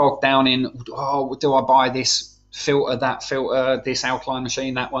 Don't get bogged down in, oh, do I buy this filter, that filter, this alkaline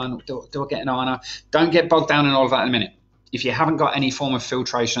machine, that one, do I get an iron? Don't get bogged down in all of that in a minute. If you haven't got any form of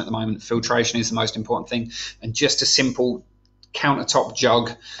filtration at the moment, filtration is the most important thing. And just a simple countertop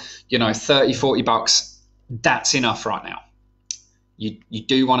jug, 30, 40 bucks, that's enough right now. You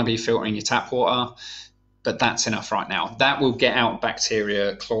do want to be filtering your tap water, but that's enough right now. That will get out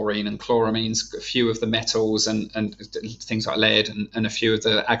bacteria, chlorine and chloramines, a few of the metals and things like lead and a few of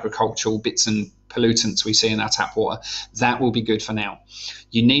the agricultural bits and pollutants we see in our tap water. That will be good for now.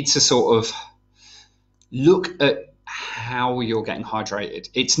 You need to sort of look at how you're getting hydrated.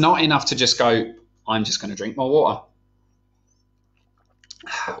 It's not enough to just go, I'm just going to drink more water,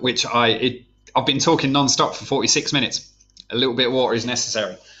 which I've been talking nonstop for 46 minutes. A little bit of water is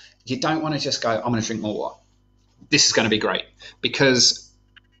necessary. You don't want to just go, I'm going to drink more water. This is going to be great, because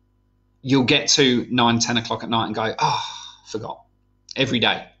you'll get to 9, 10 o'clock at night and go, oh, forgot. Every day,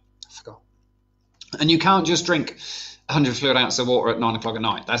 I forgot. And you can't just drink 100 fluid ounces of water at 9 o'clock at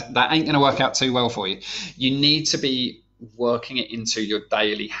night. That ain't going to work out too well for you. You need to be working it into your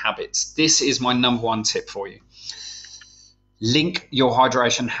daily habits. This is my number one tip for you. Link your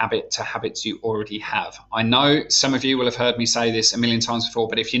hydration habit to habits you already have. I know some of you will have heard me say this a million times before,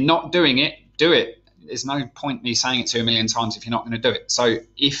 but if you're not doing it, do it. There's no point me saying it to you a million times if you're not going to do it. So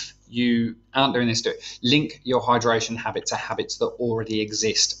if you aren't doing this, do it. Link your hydration habit to habits that already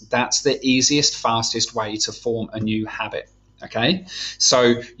exist. That's the easiest, fastest way to form a new habit. Okay?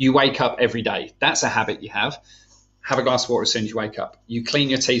 So you wake up every day. That's a habit you have. Have a glass of water as soon as you wake up. You clean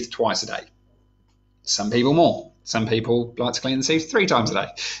your teeth twice a day. Some people more. Some people like to clean their teeth 3 times a day.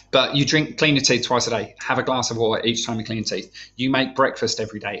 But you clean your teeth twice a day. Have a glass of water each time you clean your teeth. You make breakfast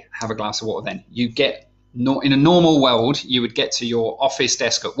every day. Have a glass of water then. You get, in a normal world, you would get to your office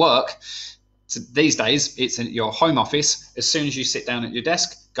desk at work. So these days, it's in your home office. As soon as you sit down at your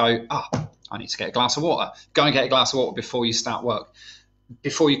desk, go, I need to get a glass of water. Go and get a glass of water before you start work,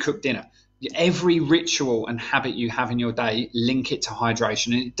 before you cook dinner. Every ritual and habit you have in your day, link it to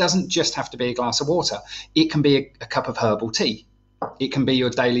hydration. And it doesn't just have to be a glass of water. It can be a cup of herbal tea. It can be your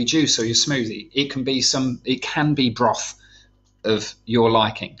daily juice or your smoothie. It can be broth of your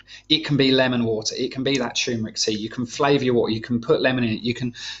liking. It can be lemon water. It can be that turmeric tea. You can flavor your water. You can put lemon in it. You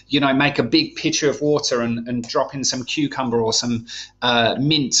can, make a big pitcher of water and drop in some cucumber or some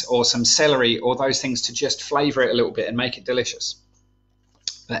mint or some celery or those things to just flavor it a little bit and make it delicious.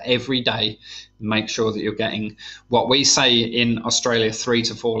 But every day, make sure that you're getting what we say in Australia, 3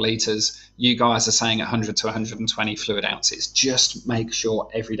 to 4 litres. You guys are saying 100 to 120 fluid ounces. Just make sure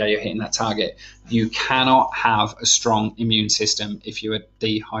every day you're hitting that target. You cannot have a strong immune system if you are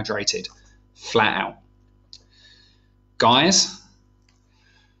dehydrated, flat out. Guys,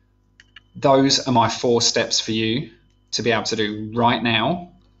 those are my 4 steps for you to be able to do right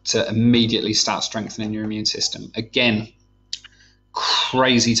now to immediately start strengthening your immune system. Again,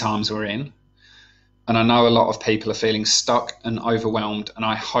 crazy times we're in, and I know a lot of people are feeling stuck and overwhelmed, and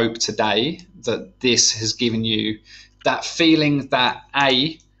I hope today that this has given you that feeling that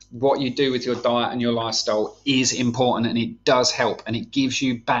what you do with your diet and your lifestyle is important, and it does help, and it gives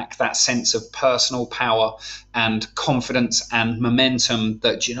you back that sense of personal power and confidence and momentum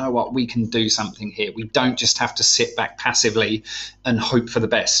that, we can do something here. We don't just have to sit back passively and hope for the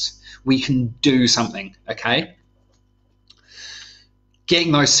best. We can do something, okay?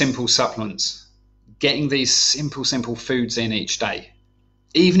 Getting those simple supplements, getting these simple foods in each day.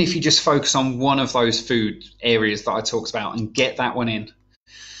 Even if you just focus on one of those food areas that I talked about and get that one in,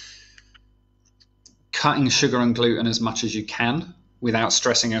 cutting sugar and gluten as much as you can without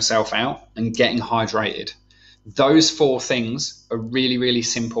stressing yourself out, and getting hydrated. Those 4 things are really, really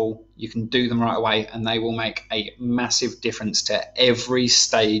simple. You can do them right away, and they will make a massive difference to every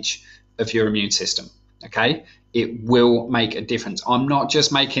stage of your immune system. Okay? It will make a difference. I'm not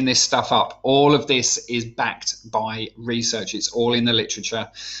just making this stuff up. All of this is backed by research. It's all in the literature.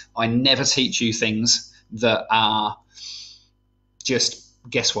 I never teach you things that are just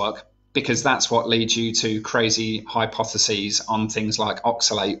guesswork, because that's what leads you to crazy hypotheses on things like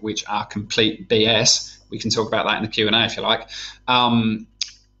oxalate, which are complete BS. We can talk about that in the Q&A if you like.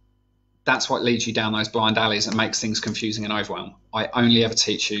 That's what leads you down those blind alleys and makes things confusing and overwhelming. I only ever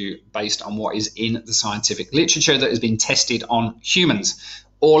teach you based on what is in the scientific literature that has been tested on humans.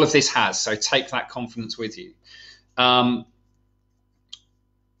 All of this has, so take that confidence with you. The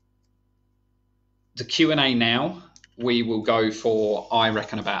Q&A now, we will go for, I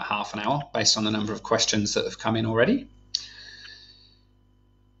reckon, about half an hour based on the number of questions that have come in already.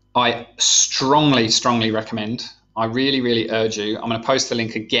 I strongly, strongly recommend, I really, really urge you, I'm going to post the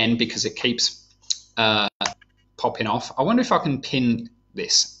link again because it keeps popping off. I wonder if I can pin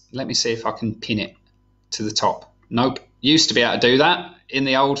this. Let me see if I can pin it to the top. Nope. Used to be able to do that in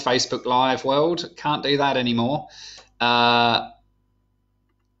the old Facebook Live world. Can't do that anymore.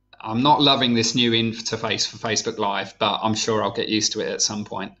 I'm not loving this new interface for Facebook Live, but I'm sure I'll get used to it at some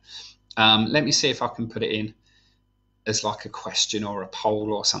point. Let me see if I can put it in as like a question or a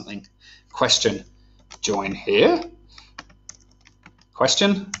poll or something. Question, join here.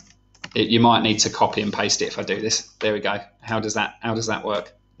 Question. You might need to copy and paste it if I do this. There we go. How does that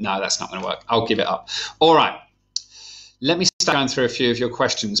work? No, that's not going to work. I'll give it up. All right. Let me start going through a few of your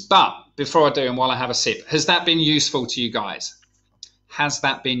questions. But before I do, and while I have a sip, has that been useful to you guys? Has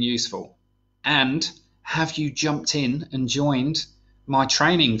that been useful? And have you jumped in and joined my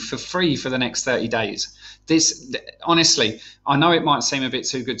training for free for the next 30 days? This, honestly, I know it might seem a bit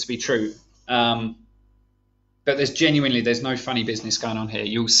too good to be true, but there's no funny business going on here.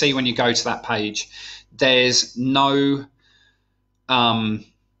 You'll see when you go to that page, there's no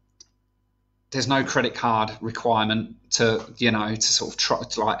credit card requirement to sort of try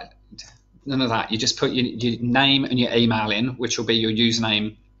to like. None of that. You just put your name and your email in, which will be your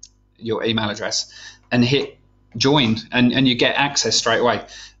username, your email address, and hit join, and you get access straight away.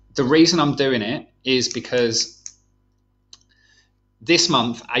 The reason I'm doing it is because this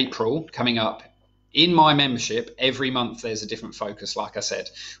month, April, coming up, in my membership, every month there's a different focus. Like I said,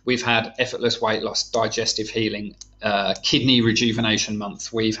 we've had effortless weight loss, digestive healing, kidney rejuvenation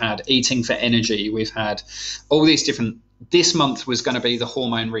month. We've had eating for energy. We've had all these different. This month was going to be the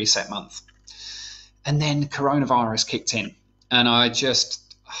hormone reset month. And then coronavirus kicked in. And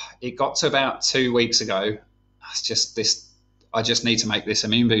it got to about 2 weeks ago. I just need to make this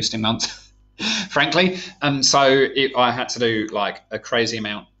immune boosting month, frankly. And so I had to do like a crazy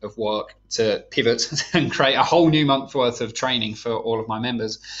amount of work to pivot and create a whole new month worth of training for all of my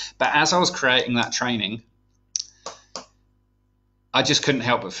members. But as I was creating that training, I just couldn't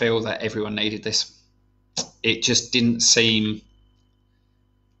help but feel that everyone needed this. It just didn't seem,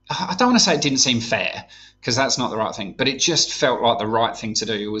 I don't want to say it didn't seem fair, because that's not the right thing, but it just felt like the right thing to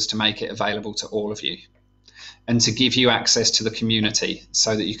do was to make it available to all of you and to give you access to the community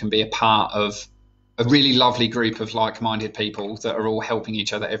so that you can be a part of a really lovely group of like-minded people that are all helping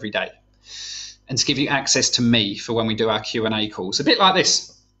each other every day, and to give you access to me for when we do our Q&A calls, a bit like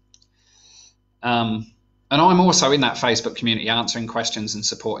this. And I'm also in that Facebook community answering questions and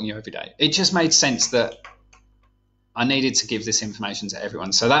supporting you every day. It just made sense that I needed to give this information to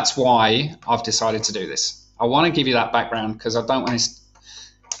everyone. So that's why I've decided to do this. I want to give you that background because I don't want to,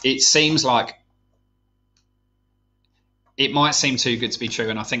 it seems like it might seem too good to be true.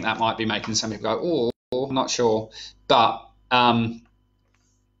 And I think that might be making some people go, oh, I'm not sure. But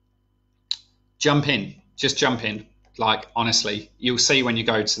jump in, just jump in. Like, honestly, you'll see when you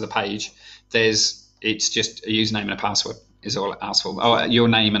go to the page, it's just a username and a password is all it asks for. Oh, your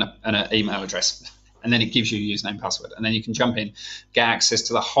name and an email address. And then it gives you a username and password. And then you can jump in, get access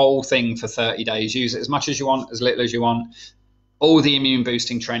to the whole thing for 30 days. Use it as much as you want, as little as you want. All the immune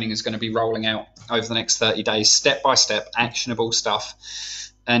boosting training is going to be rolling out over the next 30 days, step by step, actionable stuff.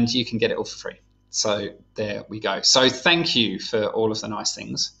 And you can get it all for free. So there we go. So thank you for all of the nice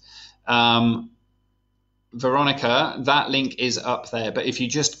things. Veronica, that link is up there. But if you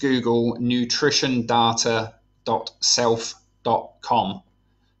just Google nutritiondata.self.com,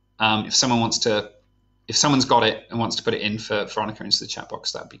 if someone's got it and wants to put it in for Veronica into the chat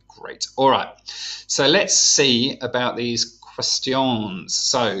box, that'd be great. All right. So let's see about these questions.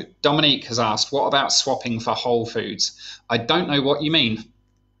 So Dominique has asked, what about swapping for whole foods? I don't know what you mean.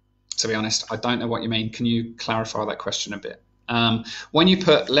 to be honest. I don't know what you mean. Can you clarify that question a bit? When you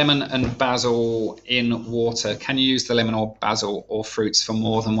put lemon and basil in water, can you use the lemon or basil or fruits for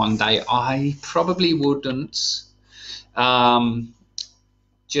more than one day? I probably wouldn't,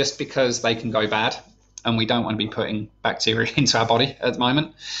 just because they can go bad and we don't want to be putting bacteria into our body at the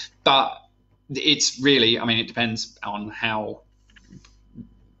moment. But it's really, I mean, it depends on how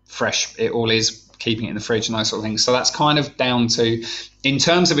fresh it all is, keeping it in the fridge and those sort of things. So that's kind of down to, in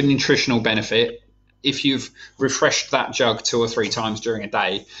terms of a nutritional benefit, if you've refreshed that jug 2 or 3 times during a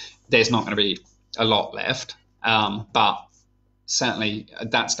day, there's not going to be a lot left. But certainly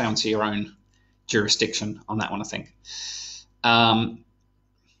that's down to your own jurisdiction on that one, I think.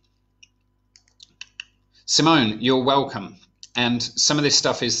 Simone, you're welcome. And some of this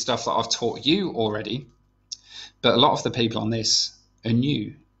stuff is stuff that I've taught you already, but a lot of the people on this are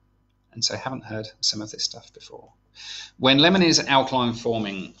new and so haven't heard some of this stuff before. When lemon is alkaline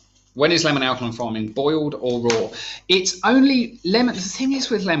forming, when is lemon alkaline forming, boiled or raw? It's only lemon. The thing is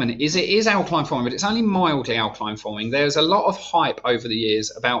with lemon is it is alkaline forming, but it's only mildly alkaline forming. There's a lot of hype over the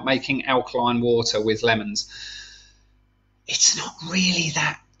years about making alkaline water with lemons. It's not really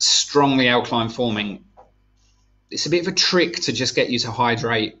that strongly alkaline forming. It's a bit of a trick to just get you to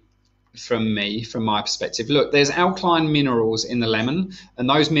hydrate from my perspective. Look, there's alkaline minerals in the lemon, and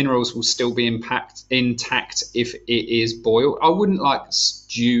those minerals will still be intact if it is boiled. I wouldn't like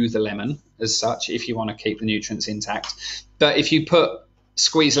stew the lemon as such if you want to keep the nutrients intact. But if you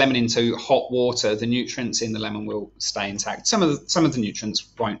squeeze lemon into hot water, the nutrients in the lemon will stay intact. Some of the nutrients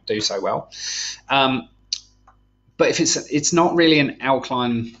won't do so well. But if it's not really an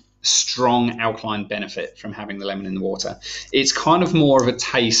strong alkaline benefit from having the lemon in the water. It's kind of more of a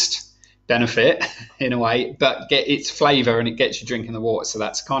taste benefit in a way, but get its flavor and it gets you drinking the water. So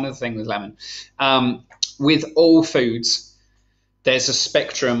that's kind of the thing with lemon. With all foods, there's a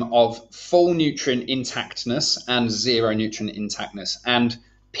spectrum of full nutrient intactness and zero nutrient intactness, and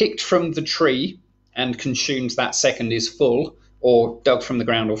picked from the tree and consumed that second is full, or dug from the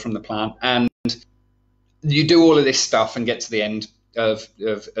ground or from the plant. And you do all of this stuff and get to the end of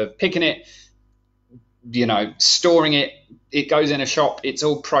picking it, storing it. It goes in a shop, it's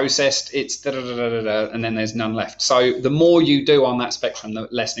all processed, it's and then there's none left. So the more you do on that spectrum, the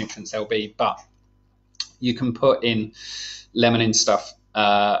less nutrients there'll be. But you can put in lemon in stuff,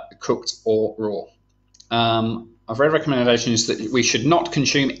 cooked or raw. I've read recommendations that we should not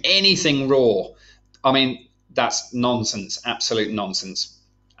consume anything raw. I mean, that's nonsense, absolute nonsense.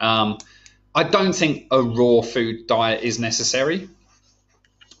 I don't think a raw food diet is necessary,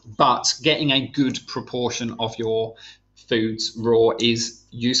 but getting a good proportion of your foods raw is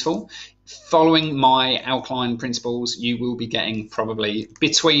useful. Following my alkaline principles, you will be getting probably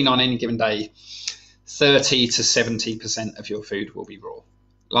between, on any given day, 30 to 70% of your food will be raw.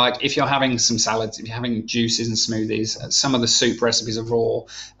 Like if you're having some salads, if you're having juices and smoothies, some of the soup recipes are raw.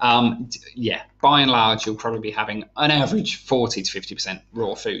 Yeah, by and large, you'll probably be having an average 40 to 50%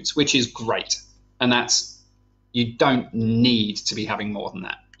 raw foods, which is great. And you don't need to be having more than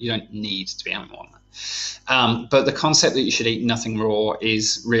that. You don't need to be having more than that. But the concept that you should eat nothing raw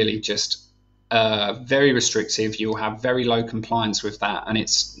is really just very restrictive. You'll have very low compliance with that, and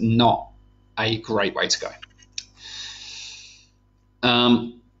it's not a great way to go.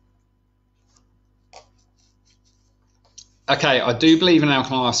 Okay, I do believe in an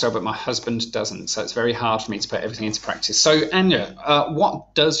alkaline lifestyle, but my husband doesn't, so it's very hard for me to put everything into practice. So, Anya,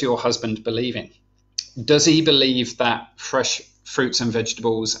 what does your husband believe in? Does he believe that fresh fruits and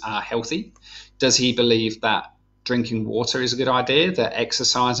vegetables are healthy? Does he believe that drinking water is a good idea, that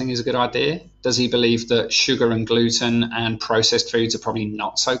exercising is a good idea? Does he believe that sugar and gluten and processed foods are probably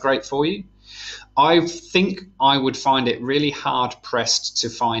not so great for you? I think I would find it really hard-pressed to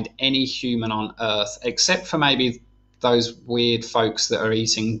find any human on Earth, except for maybe those weird folks that are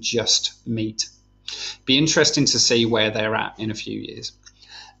eating just meat. Be interesting to see where they're at in a few years.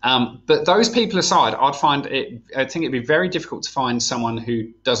 But those people aside, I think it'd be very difficult to find someone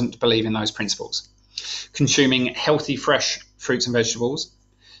who doesn't believe in those principles. Consuming healthy, fresh fruits and vegetables,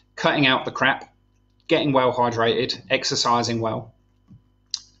 cutting out the crap, getting well hydrated, exercising well,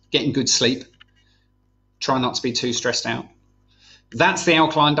 getting good sleep, try not to be too stressed out. That's the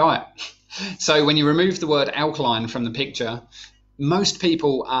alkaline diet. So when you remove the word alkaline from the picture, most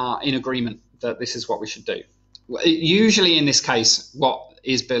people are in agreement that this is what we should do. Usually in this case, what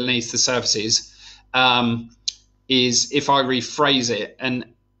is beneath the surface is if I rephrase it, and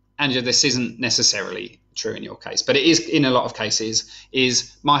Andrea, this isn't necessarily true in your case, but it is in a lot of cases,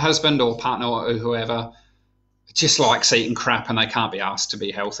 is my husband or partner or whoever just likes eating crap and they can't be asked to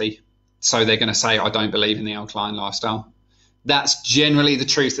be healthy. So they're going to say, I don't believe in the alkaline lifestyle. That's generally the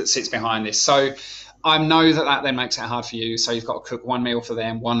truth that sits behind this. So I know that then makes it hard for you. So you've got to cook one meal for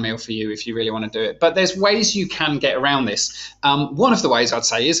them, one meal for you if you really want to do it. But there's ways you can get around this. One of the ways I'd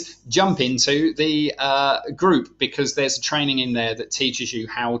say is jump into the group, because there's a training in there that teaches you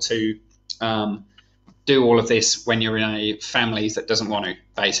how to do all of this when you're in a family that doesn't want to,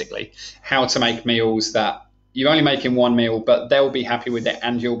 basically. How to make meals that you only make in one meal, but they'll be happy with it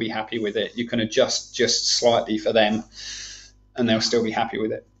and you'll be happy with it. You can adjust just slightly for them and they'll still be happy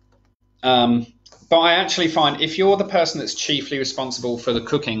with it. But I actually find if you're the person that's chiefly responsible for the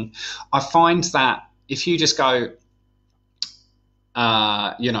cooking, I find that if you just go,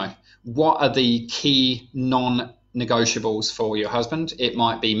 what are the key non-negotiables for your husband? It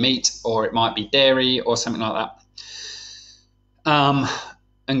might be meat or it might be dairy or something like that.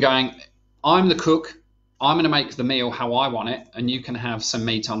 And going, I'm the cook. I'm going to make the meal how I want it, and you can have some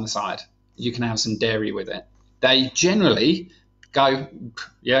meat on the side. You can have some dairy with it. They generally go,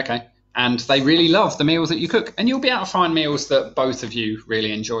 yeah, okay. And they really love the meals that you cook. And you'll be able to find meals that both of you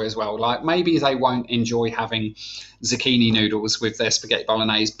really enjoy as well. Like maybe they won't enjoy having zucchini noodles with their spaghetti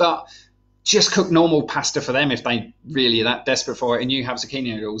bolognese, but just cook normal pasta for them if they really are that desperate for it, and you have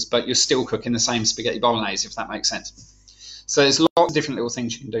zucchini noodles, but you're still cooking the same spaghetti bolognese, if that makes sense. So there's lots of different little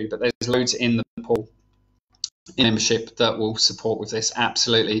things you can do, but there's loads in the pool in membership that will support with this,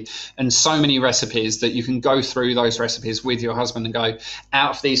 absolutely. And so many recipes that you can go through those recipes with your husband and go,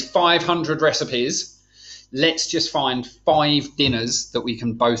 out of these 500 recipes, let's just find 5 dinners that we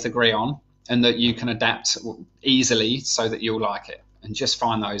can both agree on and that you can adapt easily so that you'll like it, and just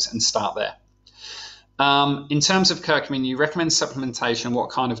find those and start there. In terms of curcumin, you recommend supplementation.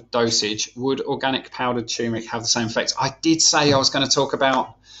 What kind of dosage? Would organic powdered turmeric have the same effects? I did say I was going to talk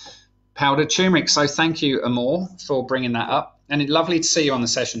about powdered turmeric. So thank you, Amor, for bringing that up. And it's lovely to see you on the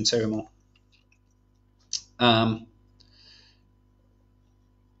session too, Amor.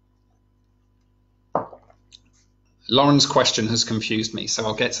 Lauren's question has confused me, so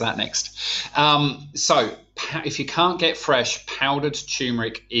I'll get to that next. So if you can't get fresh, powdered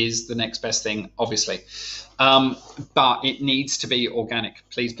turmeric is the next best thing, obviously. But it needs to be organic.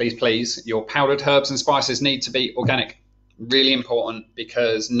 Please, please, please. Your powdered herbs and spices need to be organic. Really important,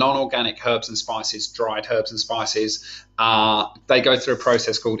 because non-organic herbs and spices, dried herbs and spices, they go through a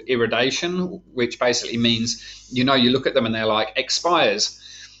process called iridation, which basically means, you look at them and they're like, expires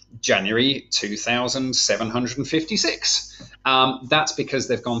January 2756. That's because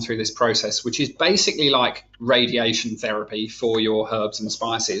they've gone through this process, which is basically like radiation therapy for your herbs and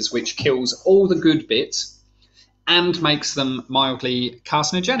spices, which kills all the good bits and makes them mildly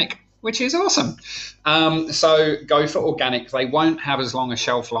carcinogenic, which is awesome. So go for organic. They won't have as long a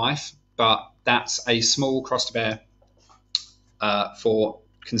shelf life, but that's a small cross to bear for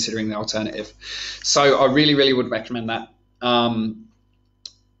considering the alternative. So I really, really would recommend that.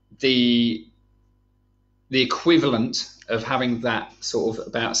 The equivalent of having that sort of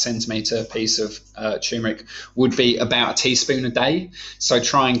about a centimetre piece of turmeric would be about a teaspoon a day. So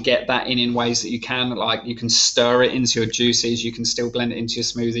try and get that in ways that you can. Like you can stir it into your juices, you can still blend it into your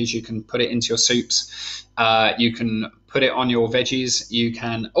smoothies, you can put it into your soups, you can put it on your veggies, you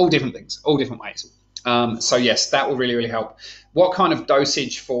can, all different things, all different ways. So yes, that will really, really help. What kind of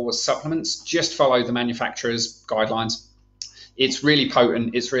dosage for supplements? Just follow the manufacturer's guidelines. It's really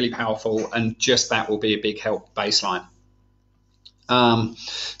potent, it's really powerful, and just that will be a big help baseline.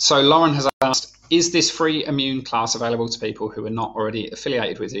 So Lauren has asked, is this free immune class available to people who are not already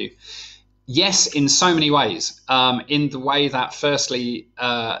affiliated with you? Yes, in so many ways. In the way that, firstly,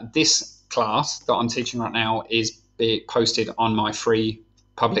 this class that I'm teaching right now is being posted on my free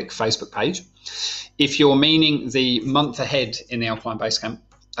public Facebook page. If you're meaning the month ahead in the Alkaline Base Camp,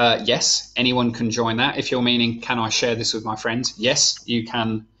 yes, anyone can join that. If you're meaning, can I share this with my friends? Yes, you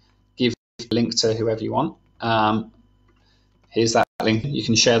can give a link to whoever you want. Here's that link. You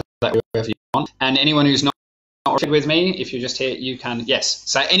can share that with whoever you want. And anyone who's not with me, if you're just here, you can, yes.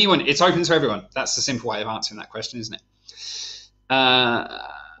 So anyone, it's open to everyone. That's the simple way of answering that question, isn't it?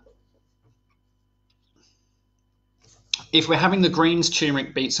 If we're having the greens,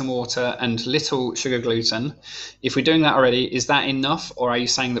 turmeric, beets and water and little sugar gluten, if we're doing that already, is that enough? Or are you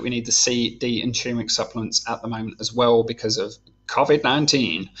saying that we need the C, D and turmeric supplements at the moment as well because of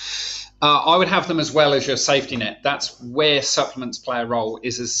COVID-19? I would have them as well as your safety net. That's where supplements play a role,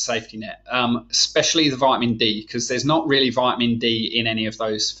 is as a safety net, especially the vitamin D, because there's not really vitamin D in any of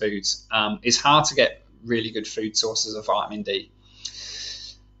those foods. It's hard to get really good food sources of vitamin D.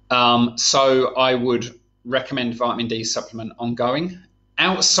 So I would recommend vitamin D supplement ongoing.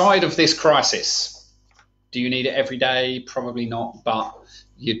 Outside of this crisis, do you need it every day? Probably not, but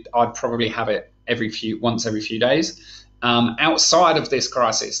I'd probably have it once every few days. Outside of this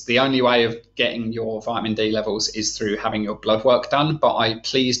crisis, the only way of getting your vitamin D levels is through having your blood work done, but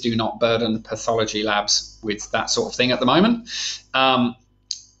please do not burden pathology labs with that sort of thing at the moment.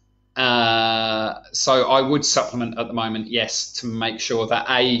 So I would supplement at the moment, yes, to make sure that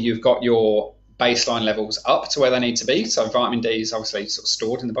you've got your baseline levels up to where they need to be. So vitamin D is obviously sort of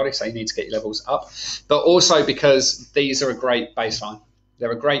stored in the body, so you need to get your levels up, but also because these are a great baseline.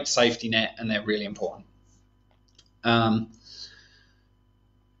 They're a great safety net and they're really important.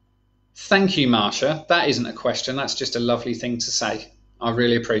 Thank you, Marsha. That isn't a question. That's just a lovely thing to say. I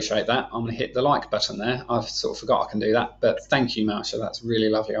really appreciate that. I'm going to hit the like button there. I've sort of forgot I can do that, but thank you, Marsha. That's really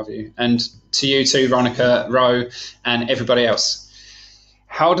lovely of you. And to you too, Veronica, Ro, and everybody else.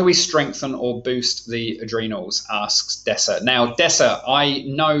 How do we strengthen or boost the adrenals, asks Dessa. Now, Dessa, I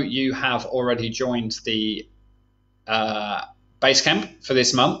know you have already joined the base camp for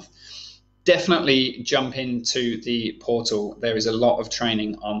this month. Definitely jump into the portal. There is a lot of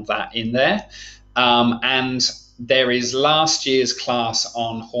training on that in there. And there is last year's class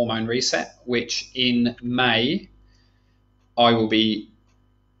on hormone reset, which in May, I will be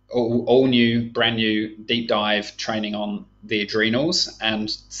all new, brand new, deep dive training on the adrenals and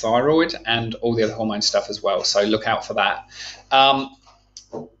thyroid and all the other hormone stuff as well. So look out for that.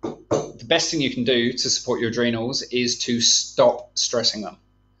 The best thing you can do to support your adrenals is to stop stressing them.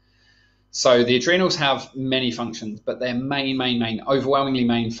 So the adrenals have many functions, but their overwhelmingly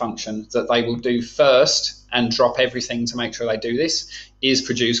main function that they will do first and drop everything to make sure they do this is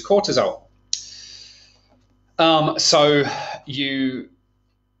produce cortisol. So you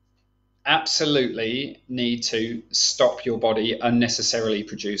absolutely need to stop your body unnecessarily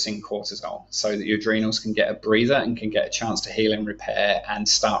producing cortisol so that your adrenals can get a breather and can get a chance to heal and repair and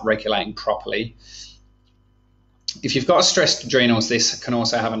start regulating properly. If you've got stressed adrenals, this can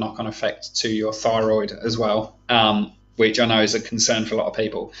also have a knock-on effect to your thyroid as well, which I know is a concern for a lot of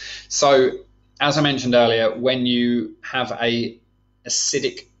people. So as I mentioned earlier, when you have a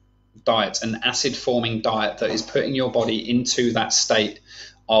acidic diet, an acid-forming diet that is putting your body into that state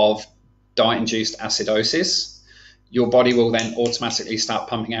of diet-induced acidosis, your body will then automatically start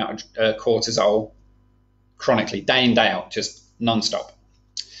pumping out cortisol chronically, day in, day out, just non-stop.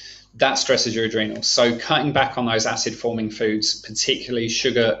 That stresses your adrenals. So cutting back on those acid-forming foods, particularly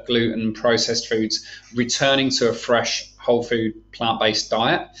sugar, gluten, processed foods, returning to a fresh, whole food, plant-based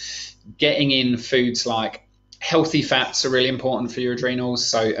diet, getting in foods like healthy fats are really important for your adrenals.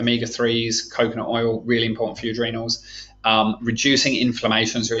 So omega-3s, coconut oil, really important for your adrenals. Reducing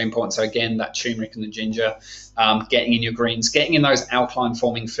inflammation is really important. So again, that turmeric and the ginger, getting in your greens, getting in those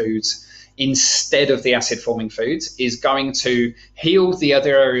alkaline-forming foods instead of the acid-forming foods is going to heal the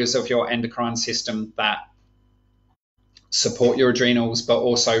other areas of your endocrine system that support your adrenals, but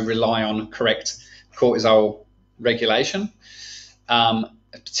also rely on correct cortisol regulation,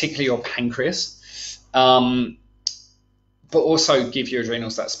 particularly your pancreas, but also give your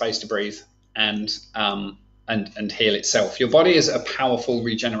adrenals that space to breathe and heal itself. Your body is a powerful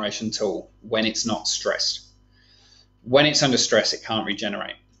regeneration tool when it's not stressed. When it's under stress, it can't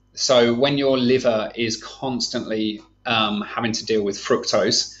regenerate. So when your liver is constantly having to deal with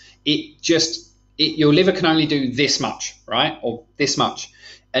fructose, your liver can only do this much, right? Or this much.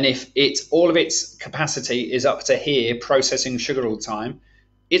 And if all of its capacity is up to here processing sugar all the time,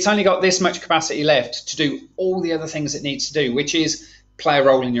 it's only got this much capacity left to do all the other things it needs to do, which is play a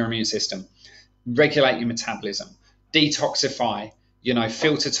role in your immune system, regulate your metabolism, detoxify,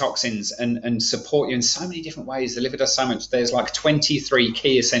 filter toxins and support you in so many different ways. The liver does so much. There's like 23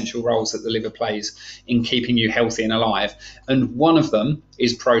 key essential roles that the liver plays in keeping you healthy and alive. And one of them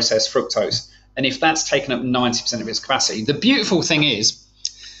is processed fructose. And if that's taken up 90% of its capacity, the beautiful thing is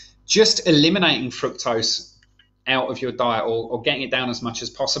just eliminating fructose out of your diet or getting it down as much as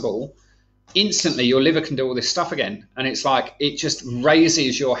possible, instantly your liver can do all this stuff again. And it's like, it just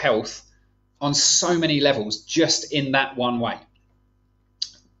raises your health on so many levels just in that one way.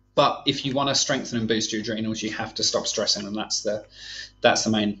 But if you want to strengthen and boost your adrenals, you have to stop stressing them. That's the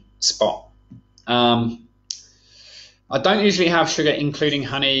main spot. I don't usually have sugar, including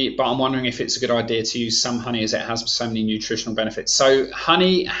honey, but I'm wondering if it's a good idea to use some honey as it has so many nutritional benefits. So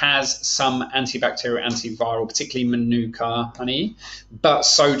honey has some antibacterial, antiviral, particularly Manuka honey, but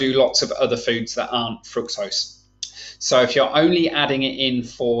so do lots of other foods that aren't fructose. So if you're only adding it in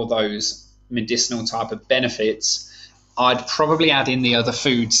for those medicinal type of benefits, I'd probably add in the other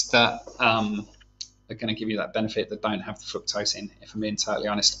foods that are going to give you that benefit that don't have the fructose in, if I'm being totally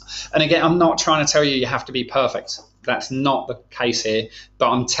honest. And again, I'm not trying to tell you have to be perfect. That's not the case here.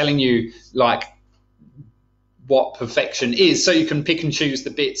 But I'm telling you, like, what perfection is, so you can pick and choose the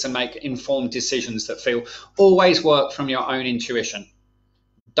bits and make informed decisions that feel. Always work from your own intuition.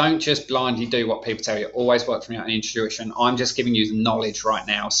 Don't just blindly do what people tell you. Always work from your own intuition. I'm just giving you the knowledge right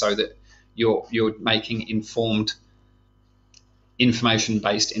now so that you're making informed,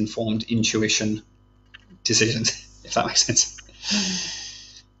 information-based, informed intuition decisions, if that makes sense.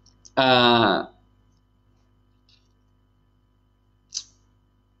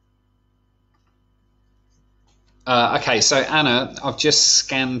 Okay, so Anna, I've just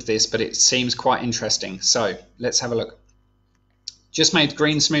scanned this, but it seems quite interesting. So let's have a look. Just made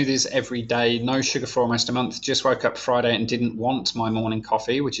green smoothies every day, no sugar for almost a month. Just woke up Friday and didn't want my morning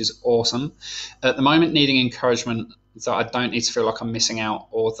coffee, which is awesome. At the moment, needing encouragement that I don't need to feel like I'm missing out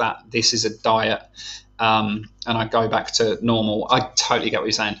or that this is a diet and I go back to normal. I totally get what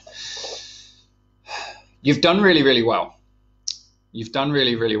you're saying. You've done really, really well. You've done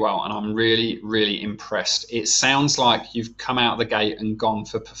really, really well, and I'm really, really impressed. It sounds like you've come out of the gate and gone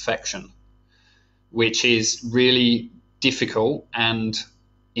for perfection, which is really difficult and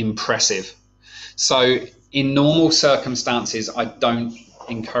impressive. So in normal circumstances, I don't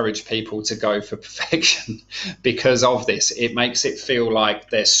encourage people to go for perfection because of this. It makes it feel like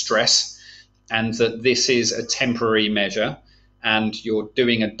there's stress and that this is a temporary measure and you're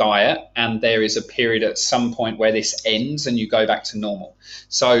doing a diet and there is a period at some point where this ends and you go back to normal.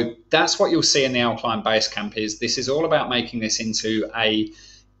 So that's what you'll see in the Alkaline Base Camp. Is this is all about making this into a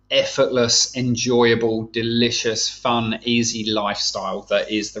effortless, enjoyable, delicious, fun, easy lifestyle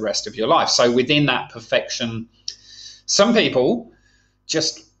that is the rest of your life. So within that perfection, some people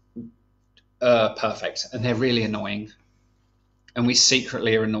just perfect and they're really annoying and we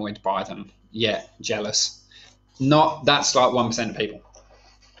secretly are annoyed by them, yet jealous. That's like 1% of people.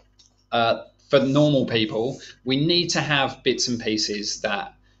 For normal people, we need to have bits and pieces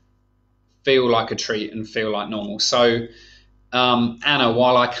that feel like a treat and feel like normal. So Anna,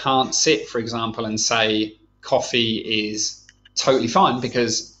 while I can't sit, for example, and say coffee is totally fine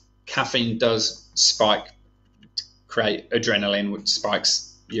because caffeine does create adrenaline, which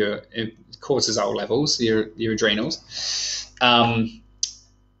spikes your cortisol levels, your adrenals.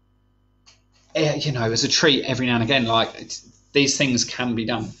 As a treat every now and again, like these things can be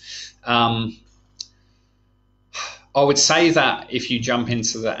done. I would say that if you jump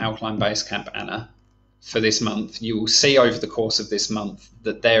into the Alkaline Base Camp, Anna, for this month, you will see over the course of this month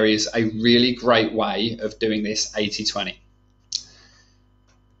that there is a really great way of doing this 80-20.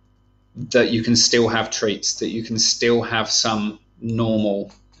 That you can still have treats, that you can still have some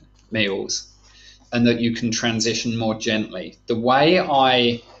normal meals, and that you can transition more gently. The way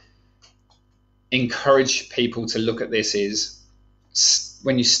I encourage people to look at this is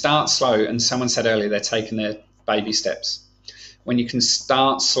when you start slow, and someone said earlier they're taking their baby steps. When you can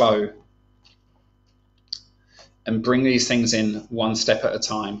start slow and bring these things in one step at a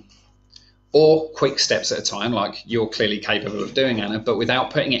time, or quick steps at a time, like you're clearly capable of doing, Anna, but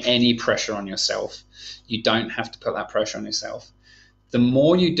without putting any pressure on yourself. You don't have to put that pressure on yourself. The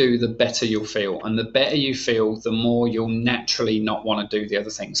more you do, the better you'll feel. And the better you feel, the more you'll naturally not want to do the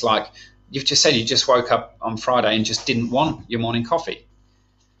other things. Like you've just said, you just woke up on Friday and just didn't want your morning coffee.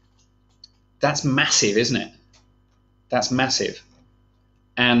 That's massive, isn't it? That's massive.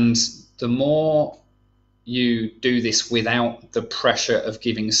 And the more you do this without the pressure of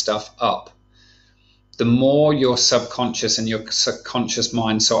giving stuff up, the more your subconscious and your subconscious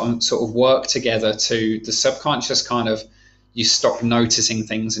mind sort of work together to the subconscious kind of, you stop noticing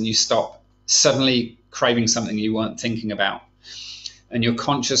things and you stop suddenly craving something you weren't thinking about. And your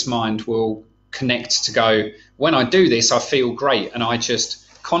conscious mind will connect to go, when I do this, I feel great. And I just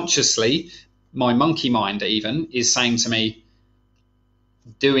consciously, my monkey mind even, is saying to me,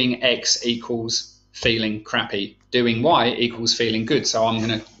 doing X equals feeling crappy. Doing Y equals feeling good. So I'm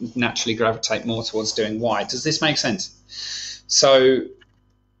going to naturally gravitate more towards doing Y. Does this make sense? So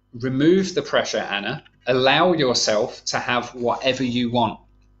remove the pressure, Anna. Allow yourself to have whatever you want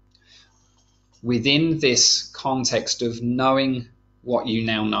within this context of knowing what you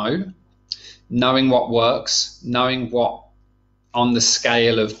now know, knowing what works, knowing what on the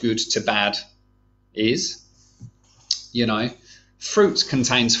scale of good to bad is. Fruit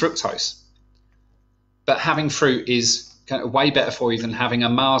contains fructose, but having fruit is way better for you than having a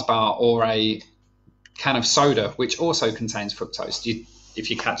Mars bar or a can of soda, which also contains fructose,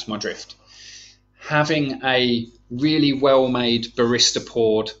 if you catch my drift. Having a really well-made barista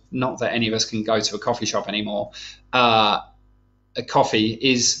poured, not that any of us can go to a coffee shop anymore, a coffee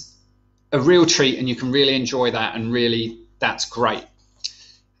is a real treat and you can really enjoy that, and really that's great.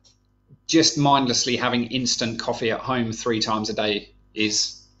 Just mindlessly having instant coffee at home 3 times a day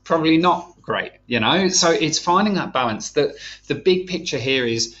is probably not great, you know? So it's finding that balance. That the big picture here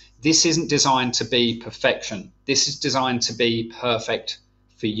is this isn't designed to be perfection. This is designed to be perfect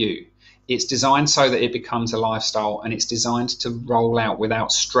for you. It's designed so that it becomes a lifestyle, and it's designed to roll out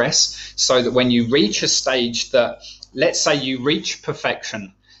without stress, so that when you reach a stage that, let's say you reach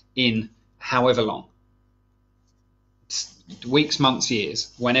perfection in however long, weeks, months,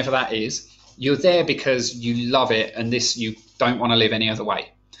 years, whenever that is, you're there because you love it and this you don't want to live any other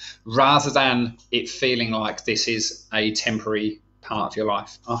way, rather than it feeling like this is a temporary part of your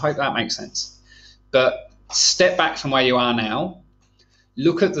life. I hope that makes sense. But step back from where you are now,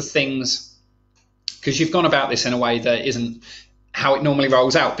 look at the things, because you've gone about this in a way that isn't how it normally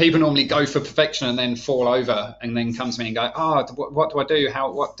rolls out. People normally go for perfection and then fall over and then come to me and go, oh, what do I do?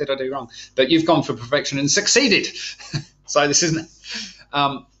 What did I do wrong? But you've gone for perfection and succeeded. So this isn't,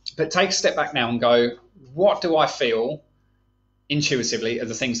 but take a step back now and go, what do I feel intuitively are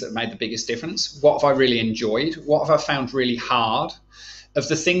the things that have made the biggest difference? What have I really enjoyed? What have I found really hard? Of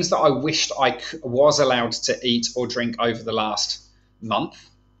the things that I wished I was allowed to eat or drink over the last month,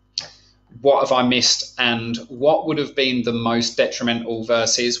 what have I missed, and what would have been the most detrimental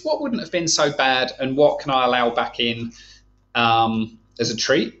versus what wouldn't have been so bad, and what can I allow back in as a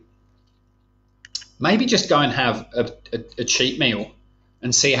treat? Maybe just go and have a cheat meal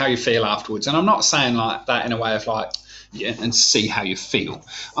and see how you feel afterwards. And I'm not saying like that in a way of like, yeah, and see how you feel.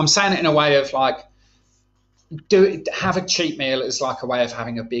 I'm saying it in a way of like, have a cheat meal as like a way of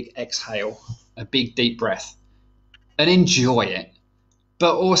having a big exhale, a big deep breath, and enjoy it.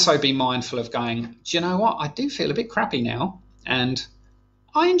 But also be mindful of going, do you know what? I do feel a bit crappy now, and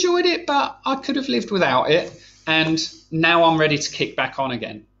I enjoyed it, but I could have lived without it. And now I'm ready to kick back on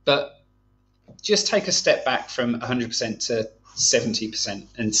again. But just take a step back from 100% to 70%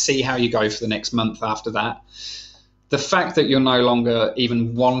 and see how you go for the next month after that. The fact that you're no longer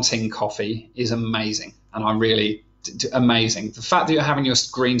even wanting coffee is amazing. And I'm really amazing. The fact that you're having your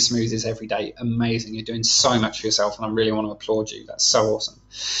green smoothies every day, amazing. You're doing so much for yourself, and I really want to applaud you. That's so awesome.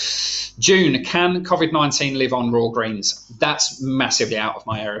 June, can COVID-19 live on raw greens? That's massively out of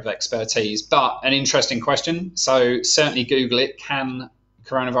my area of expertise, but an interesting question. So certainly Google it. Can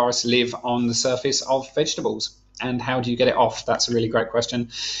coronavirus live on the surface of vegetables? And how do you get it off? That's a really great question.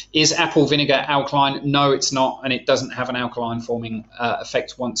 Is apple vinegar alkaline? No, it's not, and it doesn't have an alkaline forming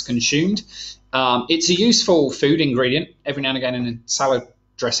effect once consumed. It's a useful food ingredient every now and again in salad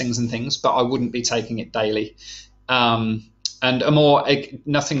dressings and things, but I wouldn't be taking it daily. And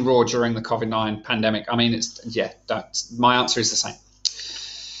nothing raw during the COVID-19 pandemic. I mean, my answer is the same.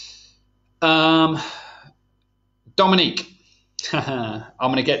 Dominique, I'm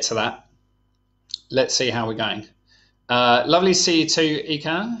going to get to that. Let's see how we're going. Lovely to see you too,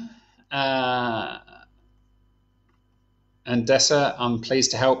 Ika. And Dessa, I'm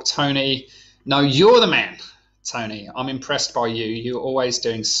pleased to help. Tony, no, you're the man, Tony. I'm impressed by you. You're always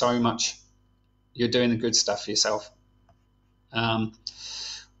doing so much. You're doing the good stuff for yourself.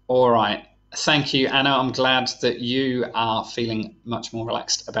 All right. Thank you, Anna. I'm glad that you are feeling much more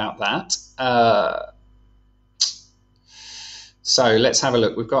relaxed about that. So let's have a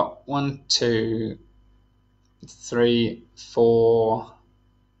look. We've got 1, 2, 3, 4,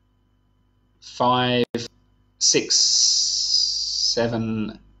 5, 6,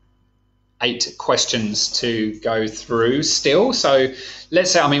 7, 8 questions to go through still. So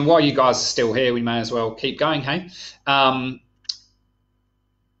let's say, I mean, while you guys are still here, we may as well keep going, hey? And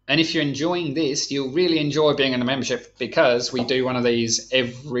if you're enjoying this, you'll really enjoy being in a membership, because we do one of these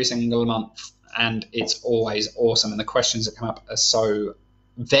every single month, and it's always awesome. And the questions that come up are so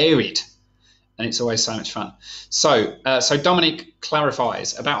varied, and it's always so much fun. So Dominic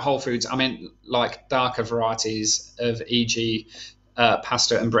clarifies about whole foods. I mean, like darker varieties of, e.g.,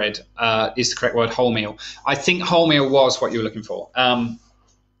 pasta and bread is the correct word, wholemeal. I think wholemeal was what you were looking for. And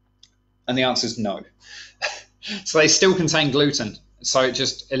the answer is no. So they still contain gluten. So it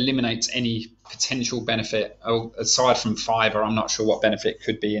just eliminates any potential benefit. Aside from fiber, I'm not sure what benefit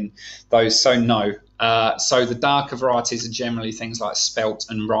could be in those. So no. So the darker varieties are generally things like spelt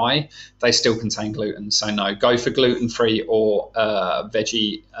and rye. They still contain gluten. So no. Go for gluten-free or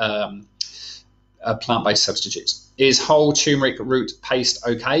veggie plant-based substitutes. Is whole turmeric root paste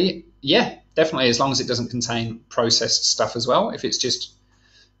okay? Yeah, definitely, as long as it doesn't contain processed stuff as well. If it's just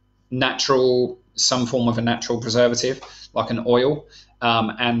natural, some form of a natural preservative, like an oil,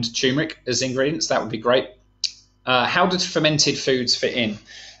 and turmeric as ingredients, that would be great. How did fermented foods fit in?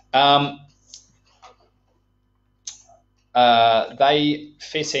 They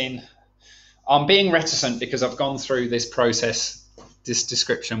fit in. I'm being reticent because I've gone through this process, this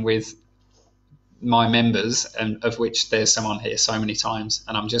description with my members, and of which there's some on here so many times,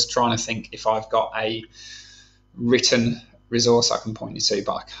 and I'm just trying to think if I've got a written resource I can point you to,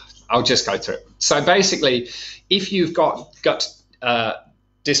 but I'll just go through it. So basically, if you've got gut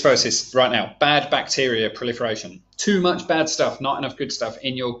dysbiosis right now, bad bacteria proliferation, too much bad stuff, not enough good stuff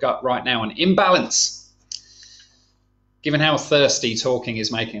in your gut right now, an imbalance, given how thirsty talking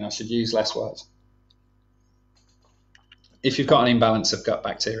is making, I should use less words. If you've got an imbalance of gut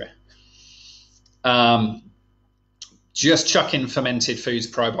bacteria, just chucking fermented foods,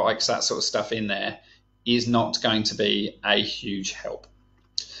 probiotics, that sort of stuff in there is not going to be a huge help.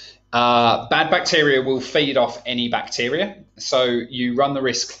 Bad bacteria will feed off any bacteria, so you run the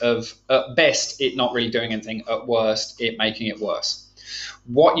risk of, at best, it not really doing anything, at worst, it making it worse.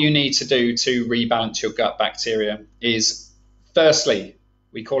 What you need to do to rebalance your gut bacteria is, firstly,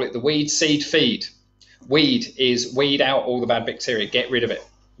 we call it the weed seed feed. Weed is weed out all the bad bacteria, get rid of it.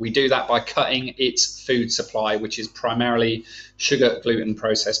 We do that by cutting its food supply, which is primarily sugar, gluten,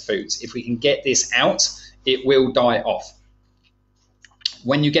 processed foods. If we can get this out, it will die off.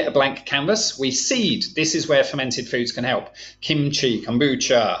 When you get a blank canvas, we seed. This is where fermented foods can help. Kimchi,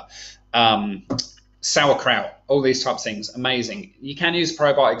 kombucha, sauerkraut, all these types of things, amazing. You can use a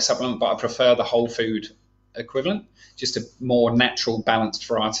probiotic supplement, but I prefer the whole food equivalent, just a more natural, balanced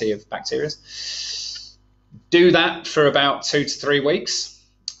variety of bacteria. Do that for about 2 to 3 weeks.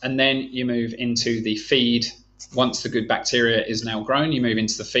 And then you move into the feed. Once the good bacteria is now grown, you move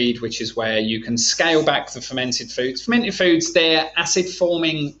into the feed, which is where you can scale back the fermented foods. Fermented foods, they're acid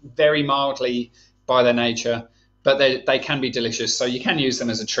forming very mildly by their nature, but they can be delicious. So you can use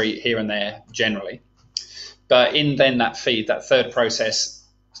them as a treat here and there generally. But in then that feed, that third process,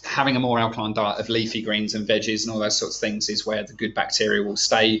 having a more alkaline diet of leafy greens and veggies and all those sorts of things is where the good bacteria will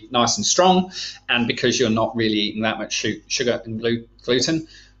stay nice and strong. And because you're not really eating that much sugar and gluten,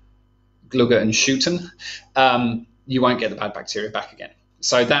 you won't get the bad bacteria back again.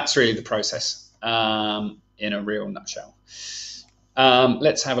 So that's really the process in a real nutshell.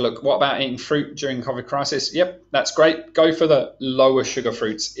 Let's have a look. What about eating fruit during COVID crisis? Yep, that's great. Go for the lower sugar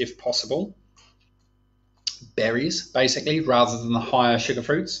fruits if possible. Berries, basically, rather than the higher sugar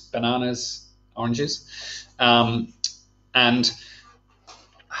fruits, bananas, oranges. And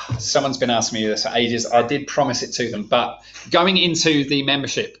someone's been asking me this for ages. I did promise it to them, but going into the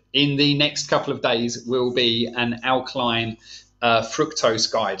membership in the next couple of days will be an alkaline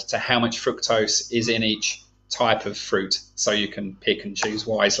fructose guide to how much fructose is in each type of fruit, so you can pick and choose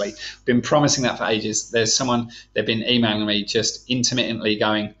wisely. Been promising that for ages. There's someone, they've been emailing me just intermittently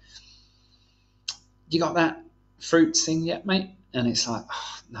going, you got that fruit thing yet, mate? And it's like,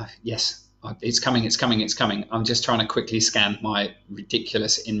 oh, no, yes, it's coming. I'm just trying to quickly scan my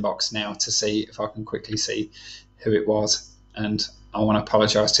ridiculous inbox now to see if I can quickly see who it was. And I want to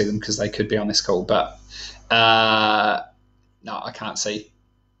apologize to them because they could be on this call, but no, I can't see.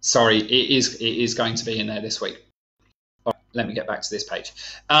 Sorry, it is going to be in there this week. All right, let me get back to this page.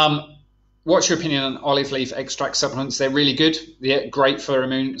 What's your opinion on olive leaf extract supplements? They're really good. Yeah, great for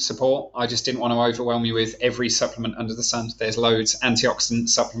immune support. I just didn't want to overwhelm you with every supplement under the sun. There's loads. Antioxidant